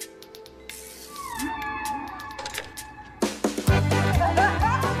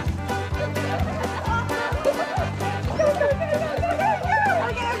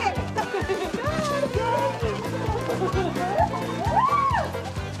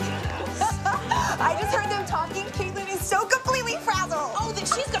 I just heard them talking. Caitlin is so completely frazzled. Oh, then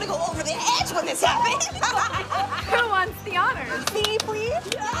she's gonna go over the edge when this happens. Who wants the honors? Me, please.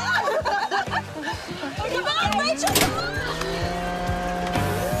 Come on, Rachel, come on.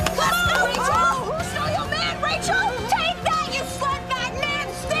 Come on, Rachel. Show your man, Rachel. Take that, you slutbag man.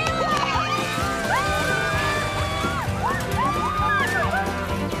 Stand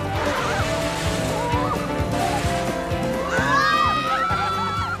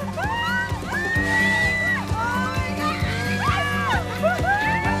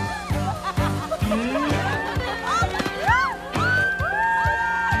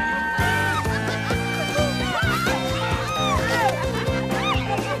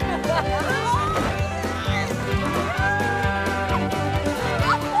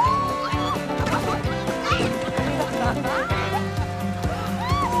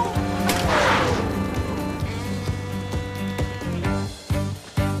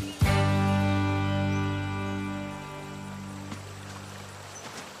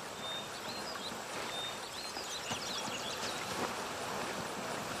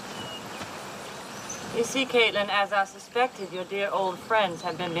You see, Caitlin, as I suspected, your dear old friends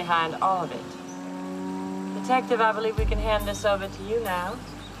have been behind all of it. Detective, I believe we can hand this over to you now.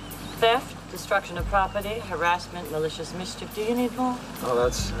 Theft, destruction of property, harassment, malicious mischief. Do you need more? Oh,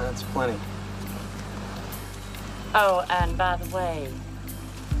 that's plenty. Oh, and by the way,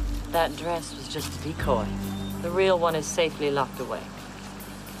 that dress was just a decoy. The real one is safely locked away.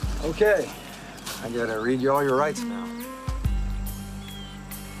 Okay. I gotta read you all your rights now.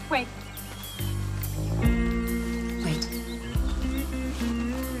 Wait.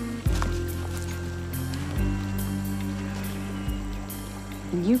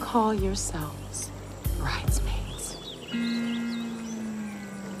 And you call yourselves bridesmaids.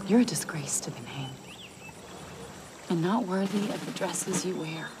 You're a disgrace to the name. And not worthy of the dresses you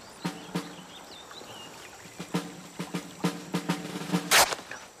wear.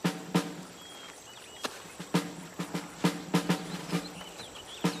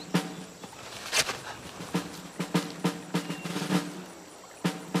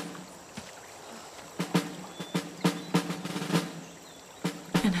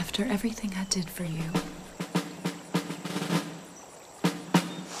 after everything I did for you.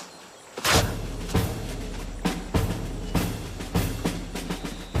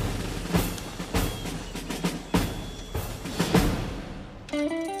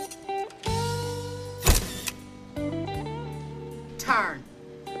 Turn.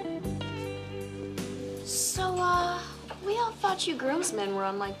 So, we all thought you groomsmen were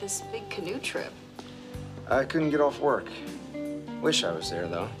on like this big canoe trip. I couldn't get off work. Wish I was there,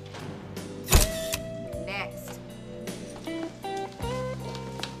 though. Next.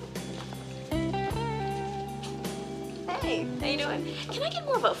 Hey, how you doing? Can I get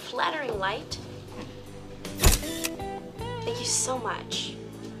more of a flattering light? Thank you so much.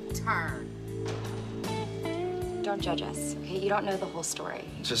 Turn. Don't judge us, okay? You don't know the whole story.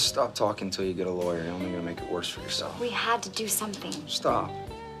 Just stop talking until you get a lawyer. You're only gonna make it worse for yourself. We had to do something. Stop.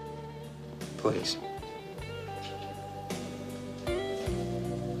 Please.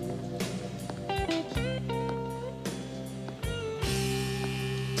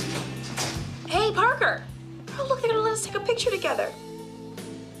 Hey, Parker. Oh, look, they're gonna let us take a picture together.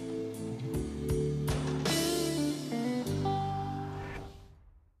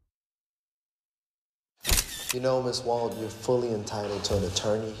 You know, Miss Wald, you're fully entitled to an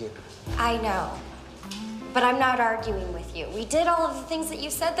attorney here. I know, but I'm not arguing with you. We did all of the things that you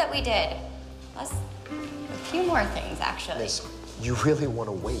said that we did. Plus, a few more things, actually. Miss, you really want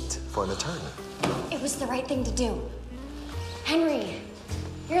to wait for an attorney? It was the right thing to do. Henry,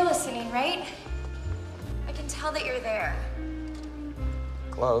 you're listening, right? I can tell that you're there.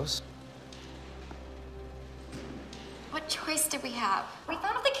 Close. What choice did we have? We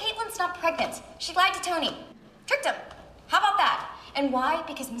found out that Caitlin's not pregnant. She lied to Tony. Tricked him. How about that? And why?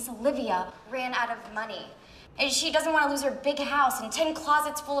 Because Miss Olivia ran out of money. And she doesn't want to lose her big house and 10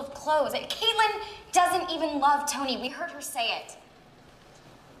 closets full of clothes. And Caitlin doesn't even love Tony. We heard her say it.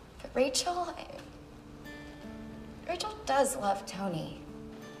 But Rachel does love Tony.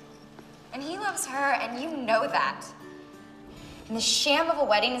 And he loves her, and you know that. And the sham of a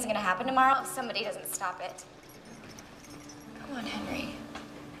wedding is going to happen tomorrow if somebody doesn't stop it. Come on, Henry.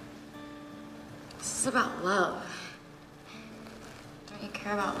 This is about love. Don't you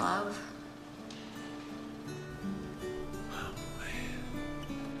care about love?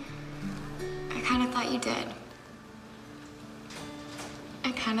 I kind of thought you did.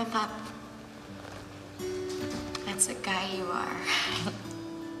 I kind of thought that's the guy you are.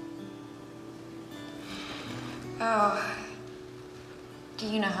 Oh, do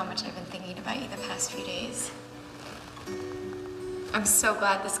you know how much I've been thinking about you the past few days? I'm so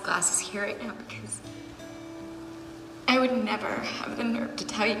glad this glass is here right now because I would never have the nerve to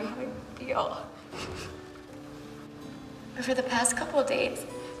tell you how I feel. But for the past couple of days,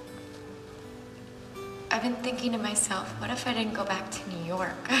 I've been thinking to myself, what if I didn't go back to New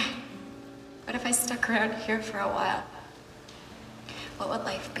York? What if I stuck around here for a while? What would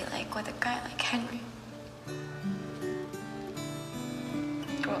life be like with a guy like Henry?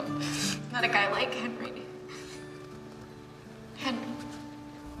 Well, not a guy like Henry. Henry.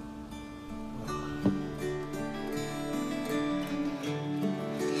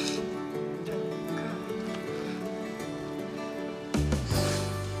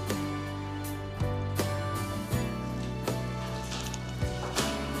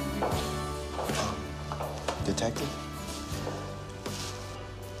 Detective?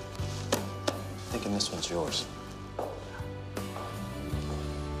 Thinking this one's yours.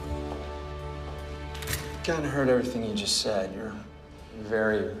 Kind of heard everything you just said. You're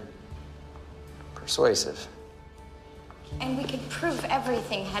very persuasive. And we could prove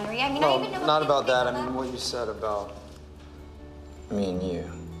everything, Henry. I mean, No, I even know not about that. I people mean, what you said about me and you.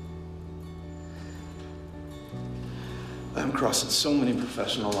 I'm crossing so many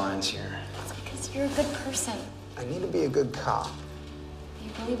professional lines here. It's because you're a good person. I need to be a good cop.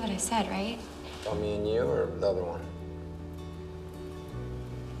 You believe what I said, right? About me and you or the other one?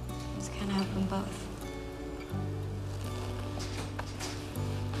 I was kind of hoping both.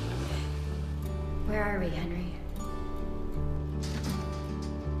 Where are we, Henry?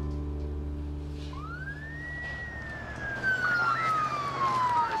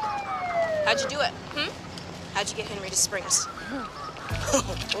 How'd you do it? How'd you get Henry to Springs?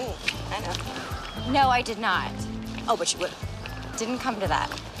 I know. No, I did not. Oh, but you would. Didn't come to that.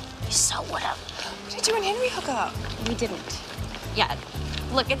 You so would have. Did you and Henry hook up? We didn't. Yeah,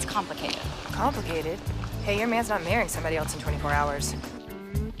 look, it's complicated. Complicated? Hey, your man's not marrying somebody else in 24 hours.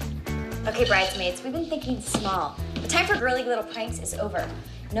 Okay, bridesmaids, we've been thinking small. The time for girly little pranks is over.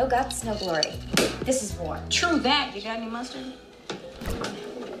 No guts, no glory. This is war. True that. You got any mustard?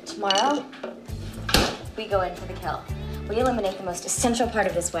 Tomorrow, we go in for the kill. we eliminate the most essential part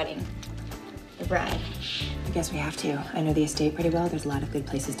of this wedding, the bride. I guess we have to. I know the estate pretty well. There's a lot of good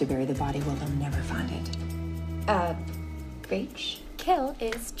places to bury the body. Well, they'll never find it. Rach, kill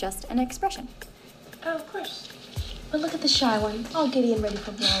is just an expression. Oh, of course. But look at the shy one, all giddy and ready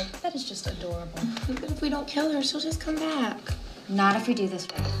for blood. That is just adorable. Even if we don't kill her, she'll just come back. Not if we do this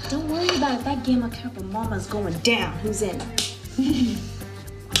right. Don't worry about it. That Gamma Kappa mama's going down. Who's in?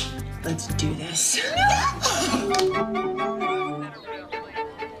 Let's do this.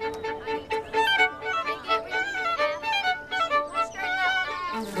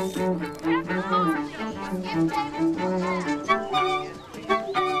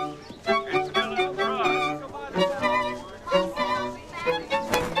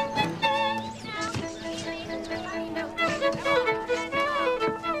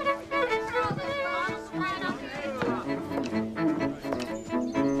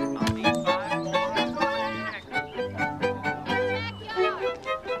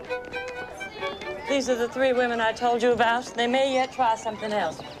 These are the 3 women I told you about. They may yet try something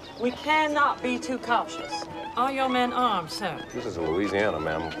else. We cannot be too cautious. Are your men armed, sir? This is Louisiana,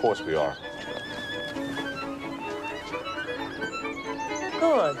 ma'am. Of course we are.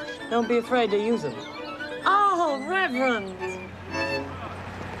 Good. Don't be afraid to use them. Oh, Reverend.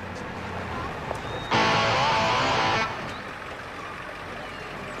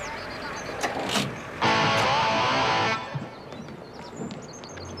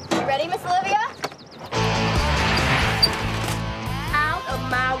 You ready, Miss Olivia? Out of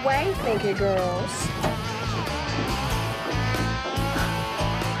my way, thank you, girls.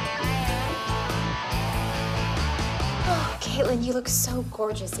 Oh, Caitlin, you look so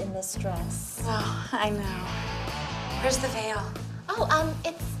gorgeous in this dress. Oh, I know. Where's the veil? Oh,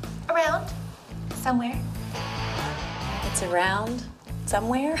 it's around somewhere. It's around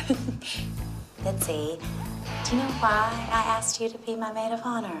somewhere? Bitsy, do you know why I asked you to be my maid of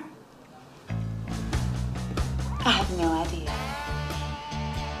honor? I have no idea.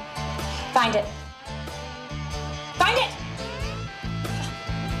 Find it. Find it!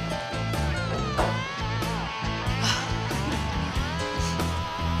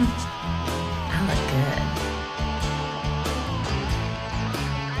 I look good.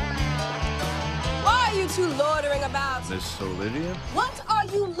 Why are you two loitering about? Miss Olivia? What are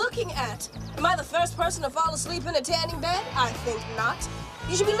you looking at? Am I the first person to fall asleep in a tanning bed? I think not.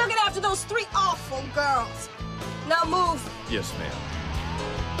 You should be looking after those 3 awful girls. Now move. Yes, ma'am.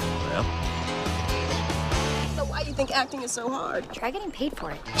 Well? I don't know why you think acting is so hard. Try getting paid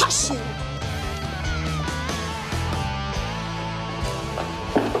for it. Hush you!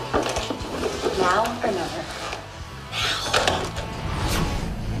 Now or never?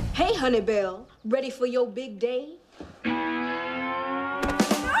 Hey, Honeybell. Ready for your big day?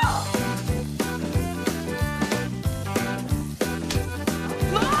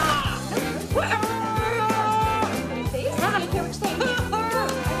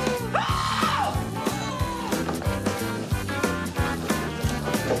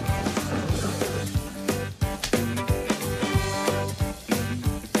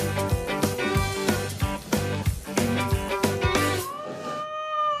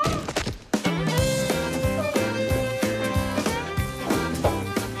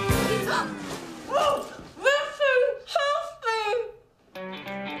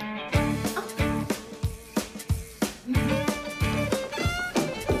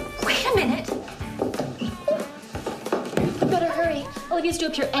 Olivia's due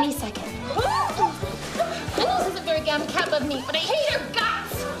up here any second. I know this isn't very Gamma Kappa of me, but I hate her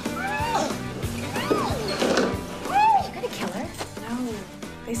guts! Are you gonna kill her? No,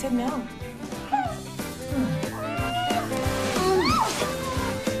 they said no.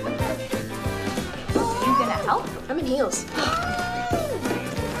 You gonna help? I'm in heels.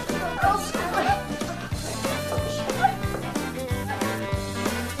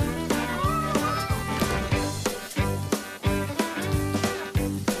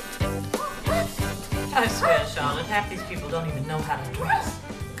 I swear, Charlotte, half these people don't even know how to dress.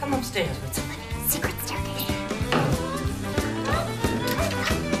 Come upstairs with me. Secret staircase.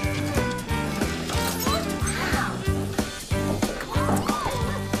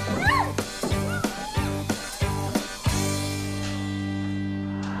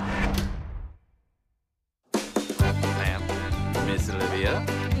 Ma'am, Miss Olivia?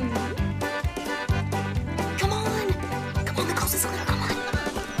 Come on, the coast is clear, come on.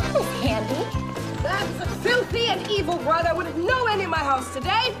 That was handy. That's a filthy and evil brother with no end in my house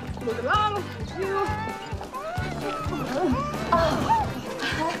today. Move along with you.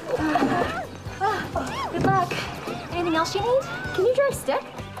 Good luck. Anything else you need? Can you drive stick?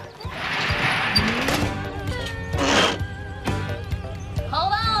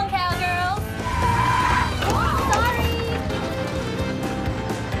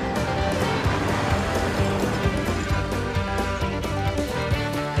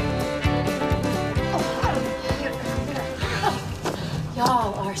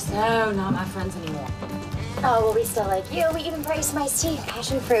 so not my friends anymore. Oh, well, we still like you. We even brought you some iced tea.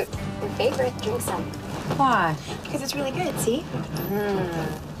 Passion fruit. Your favorite. Drink some. Why? Because it's really good, see?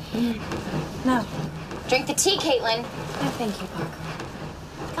 No. Drink the tea, Caitlin. No, thank you, Parker.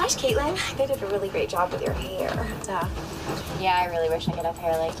 Gosh, Caitlin, they did a really great job with your hair. Yeah, I really wish I could have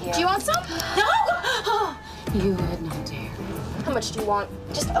hair like you. Do you want some? No! You would not dare. How much do you want?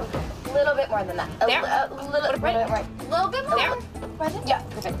 Just a little bit more than that. A There? little bit more. A little bit more? There? More than? Yeah,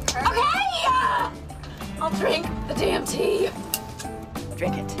 perfect. Okay! I'll drink the damn tea.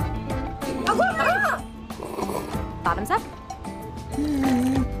 Drink it. Bottoms up.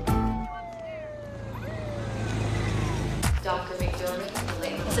 Dr.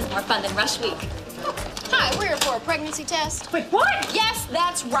 McDermott. This is more fun than Rush Week. Hi, we're here for a pregnancy test. Wait, what? Yes,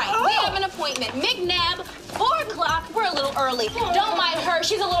 that's right. We have an appointment. McNabb, 4 o'clock. We're a little early. Don't mind her.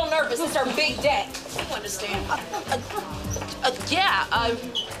 She's a little nervous. It's her big day. You understand? Yeah,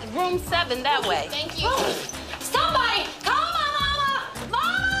 room 7 that way. Thank you. Somebody, call my mama!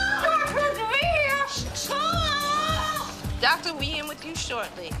 Mama! Good to be here. Mama! Doctor, we in with you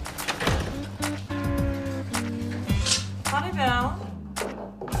shortly. Honeybell.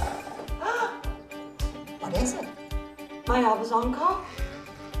 What is it? My album's on call.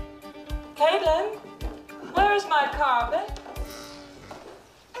 Caitlin, where is my carpet?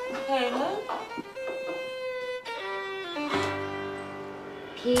 Caitlin?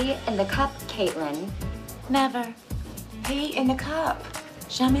 Pee in the cup, Caitlin. Never. Pee in the cup.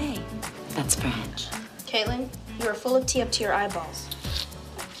 Jamais. That's French. Caitlin, you are full of tea up to your eyeballs.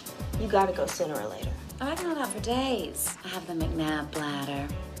 You gotta go sooner or later. Oh, I've known that for days. I have the McNabb bladder.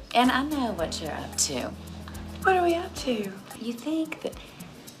 And I know what you're up to. What are we up to? You think that...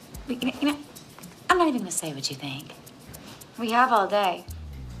 You know, I'm not even gonna say what you think. We have all day.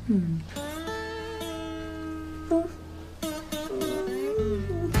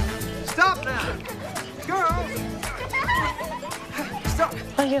 Stop now! Girl! Stop!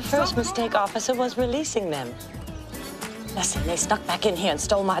 Well, your first mistake, officer, was releasing them. Listen, they snuck back in here and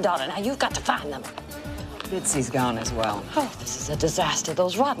stole my daughter. Now you've got to find them. Bitsy's gone as well. Oh, this is a disaster.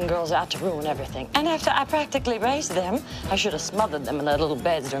 Those rotten girls are out to ruin everything. And after I practically raised them, I should have smothered them in their little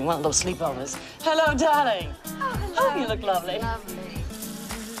beds during one of those sleepovers. Hello, darling. Oh, you look lovely.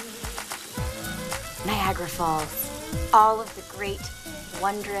 Niagara Falls. All of the great,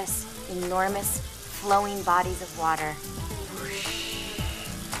 wondrous, enormous, flowing bodies of water.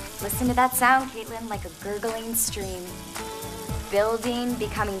 Listen to that sound, Caitlin, like a gurgling stream. Building,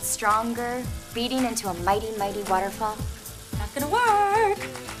 becoming stronger, beating into a mighty, mighty waterfall. Not gonna work.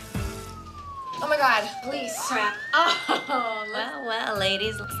 Oh my God, police. Crap. Oh, well,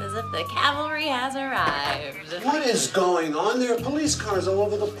 ladies, looks as if the cavalry has arrived. What is going on? There are police cars all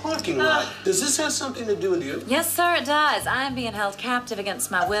over the parking lot. Does this have something to do with you? Yes, sir, it does. I'm being held captive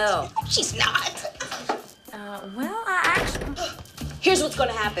against my will. She's not. Well, I actually... Here's what's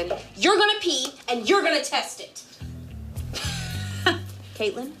gonna happen. You're gonna pee, and you're gonna test it.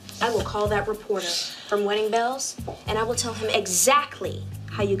 Caitlin, I will call that reporter from Wedding Bells, and I will tell him exactly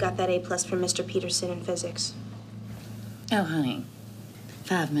how you got that A+ from Mr. Peterson in physics. Oh, honey,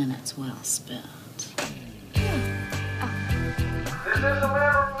 5 minutes well spent. This is the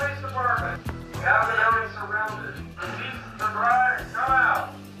Louisville Police Department. We have the building surrounded. The seats, the bride, come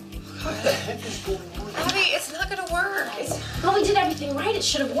out. What the heck is going on? Abby, it's not gonna work. Well, we did everything right. It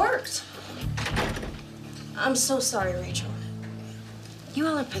should have worked. I'm so sorry, Rachel. You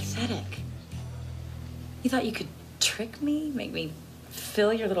all are pathetic. You thought you could trick me, make me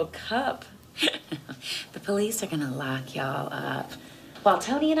fill your little cup? The police are gonna lock y'all up while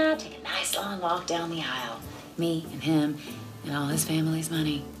Tony and I take a nice long walk down the aisle. Me and him and all his family's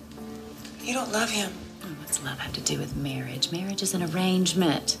money. You don't love him. Oh, what's love have to do with marriage? Marriage is an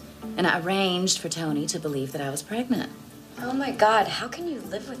arrangement. And I arranged for Tony to believe that I was pregnant. Oh my God, how can you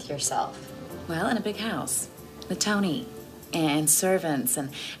live with yourself? Well, in a big house with Tony and servants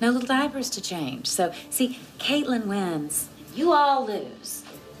and no little diapers to change. So, see, Caitlin wins. You all lose.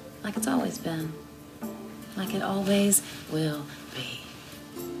 Like it's always been. Like it always will be.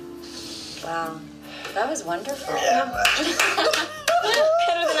 Wow, that was wonderful. Better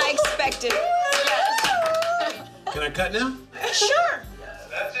than I expected. Can I cut now? Sure.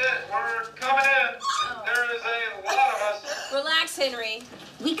 That's it. We're coming in. There is a lot of us. Relax, Henry.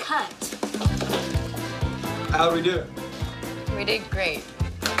 We cut. How'd we do? We did great.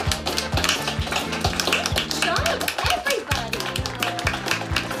 Shut up, everybody.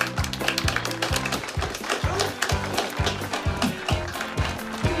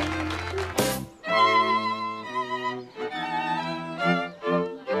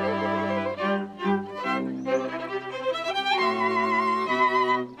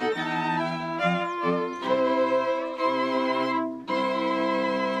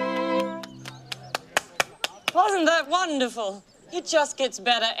 Wasn't that wonderful? It just gets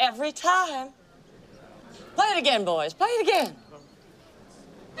better every time. Play it again, boys. Play it again.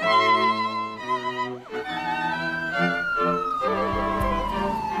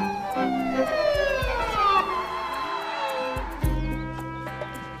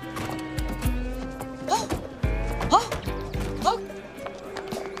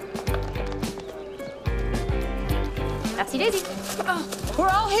 Upsy daisy. We're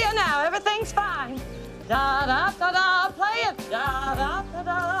all here now. Everything's fine. Da da da da. Play it. Da da da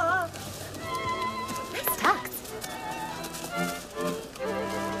da. Nice tucks.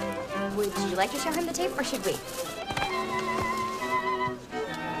 Would you like to show him the tape, or should we?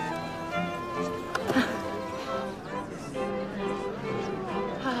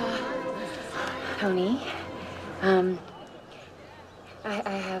 Tony,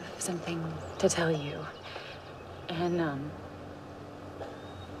 I have something to tell you.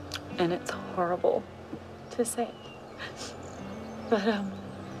 And it's horrible to say. But,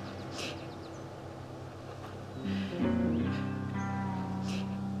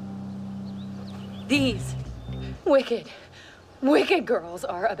 these wicked girls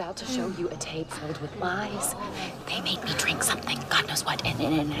are about to show you a tape filled with lies. They made me drink something, God knows what,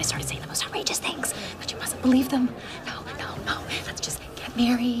 and I started saying the most outrageous things. But you mustn't believe them. No. Let's just get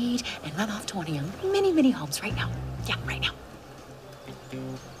married and run off to one of your many homes right now. Yeah, right now.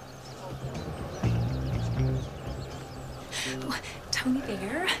 Oh, Tony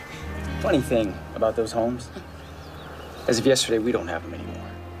there. Funny thing about those homes, as of yesterday, we don't have them anymore.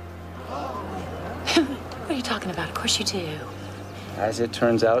 What are you talking about? Of course you do. As it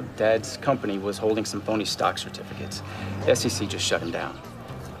turns out, Dad's company was holding some phony stock certificates. The SEC just shut him down.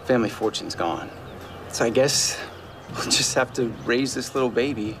 Family fortune's gone. So I guess we'll just have to raise this little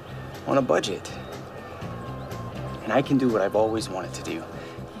baby on a budget. And I can do what I've always wanted to do.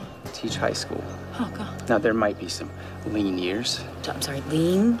 Teach high school. Oh, God. Now, there might be some lean years. I'm sorry,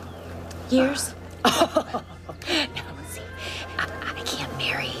 lean years? No, see, I can't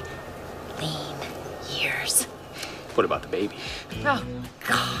marry lean years. What about the baby? Oh,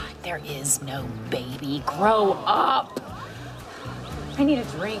 God, there is no baby. Grow up. I need a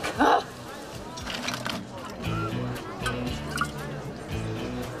drink. Ugh.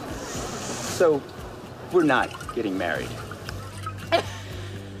 So, we're not getting married.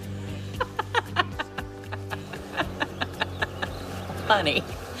 Honey,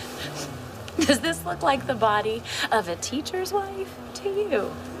 does this look like the body of a teacher's wife to you?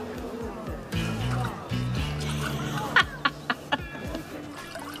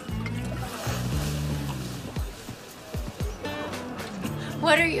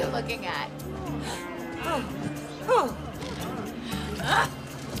 What are you looking at?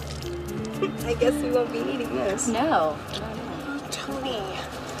 I guess we won't be eating this. No. Tony,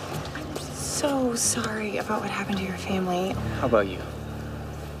 I'm so sorry about what happened to your family. How about you?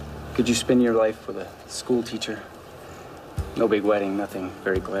 Could you spend your life with a school teacher? No big wedding, nothing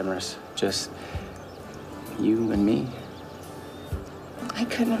very glamorous. Just you and me. I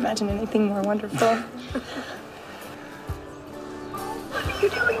couldn't imagine anything more wonderful. What are you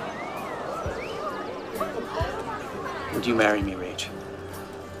doing? Would you marry me, Rach?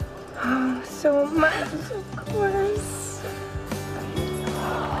 Oh, so much, of course.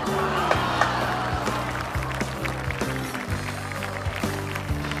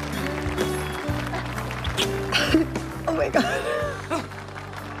 Oh my God.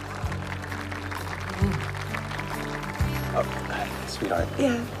 Oh, sweetheart.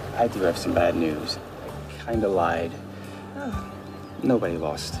 Yeah. I do have some bad news. Kinda lied. Oh. Nobody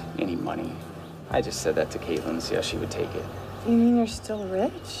lost any money. I just said that to Caitlin to see how she would take it. You mean you're still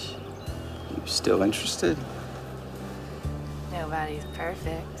rich? You still interested? Nobody's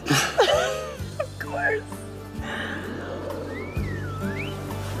perfect. Of course.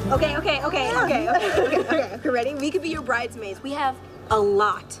 Okay. Ready? We could be your bridesmaids. We have a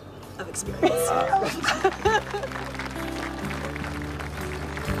lot of experience.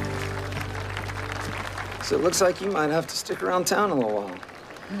 So it looks like you might have to stick around town a little while.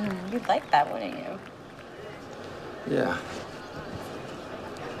 You'd like that, wouldn't you? Yeah.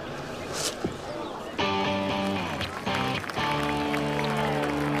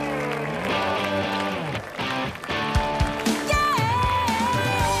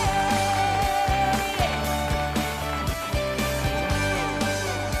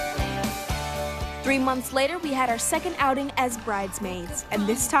 Three months later, we had our second outing as bridesmaids. And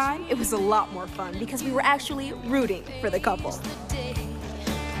this time, it was a lot more fun because we were actually rooting for the couple.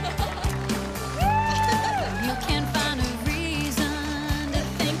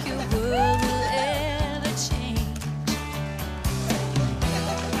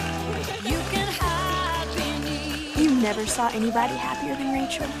 never saw anybody happier than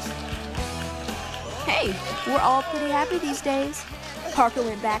Rachel. Hey, we're all pretty happy these days. Parker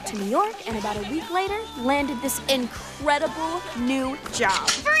went back to New York and about a week later landed this incredible new job.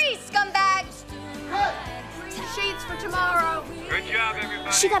 Freeze, scumbags! Sheets for tomorrow. Good job,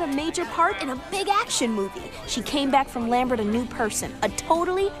 everybody. She got a major part in a big action movie. She came back from Lambert a new person, a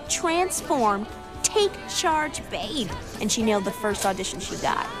totally transformed, take charge babe. And she nailed the first audition she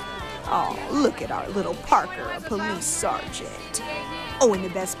got. Oh, look at our little Parker, a police sergeant. Oh, and the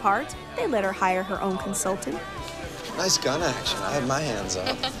best part, they let her hire her own consultant. Nice gun action. I had my hands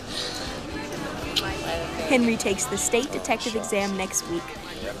up. Henry takes the state detective exam next week.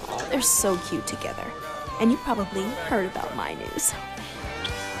 Oh, they're so cute together. And you probably heard about my news.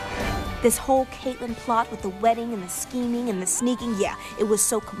 This whole Caitlin plot with the wedding and the scheming and the sneaking, yeah, it was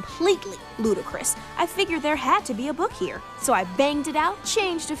so completely ludicrous. I figured there had to be a book here. So I banged it out,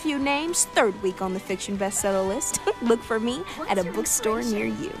 changed a few names, 3rd week on the fiction bestseller list. Look for me at a bookstore near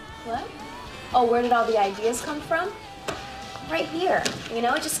you. What? Oh, where did all the ideas come from? Right here. You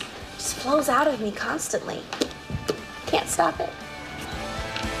know, it just flows out of me constantly. Can't stop it.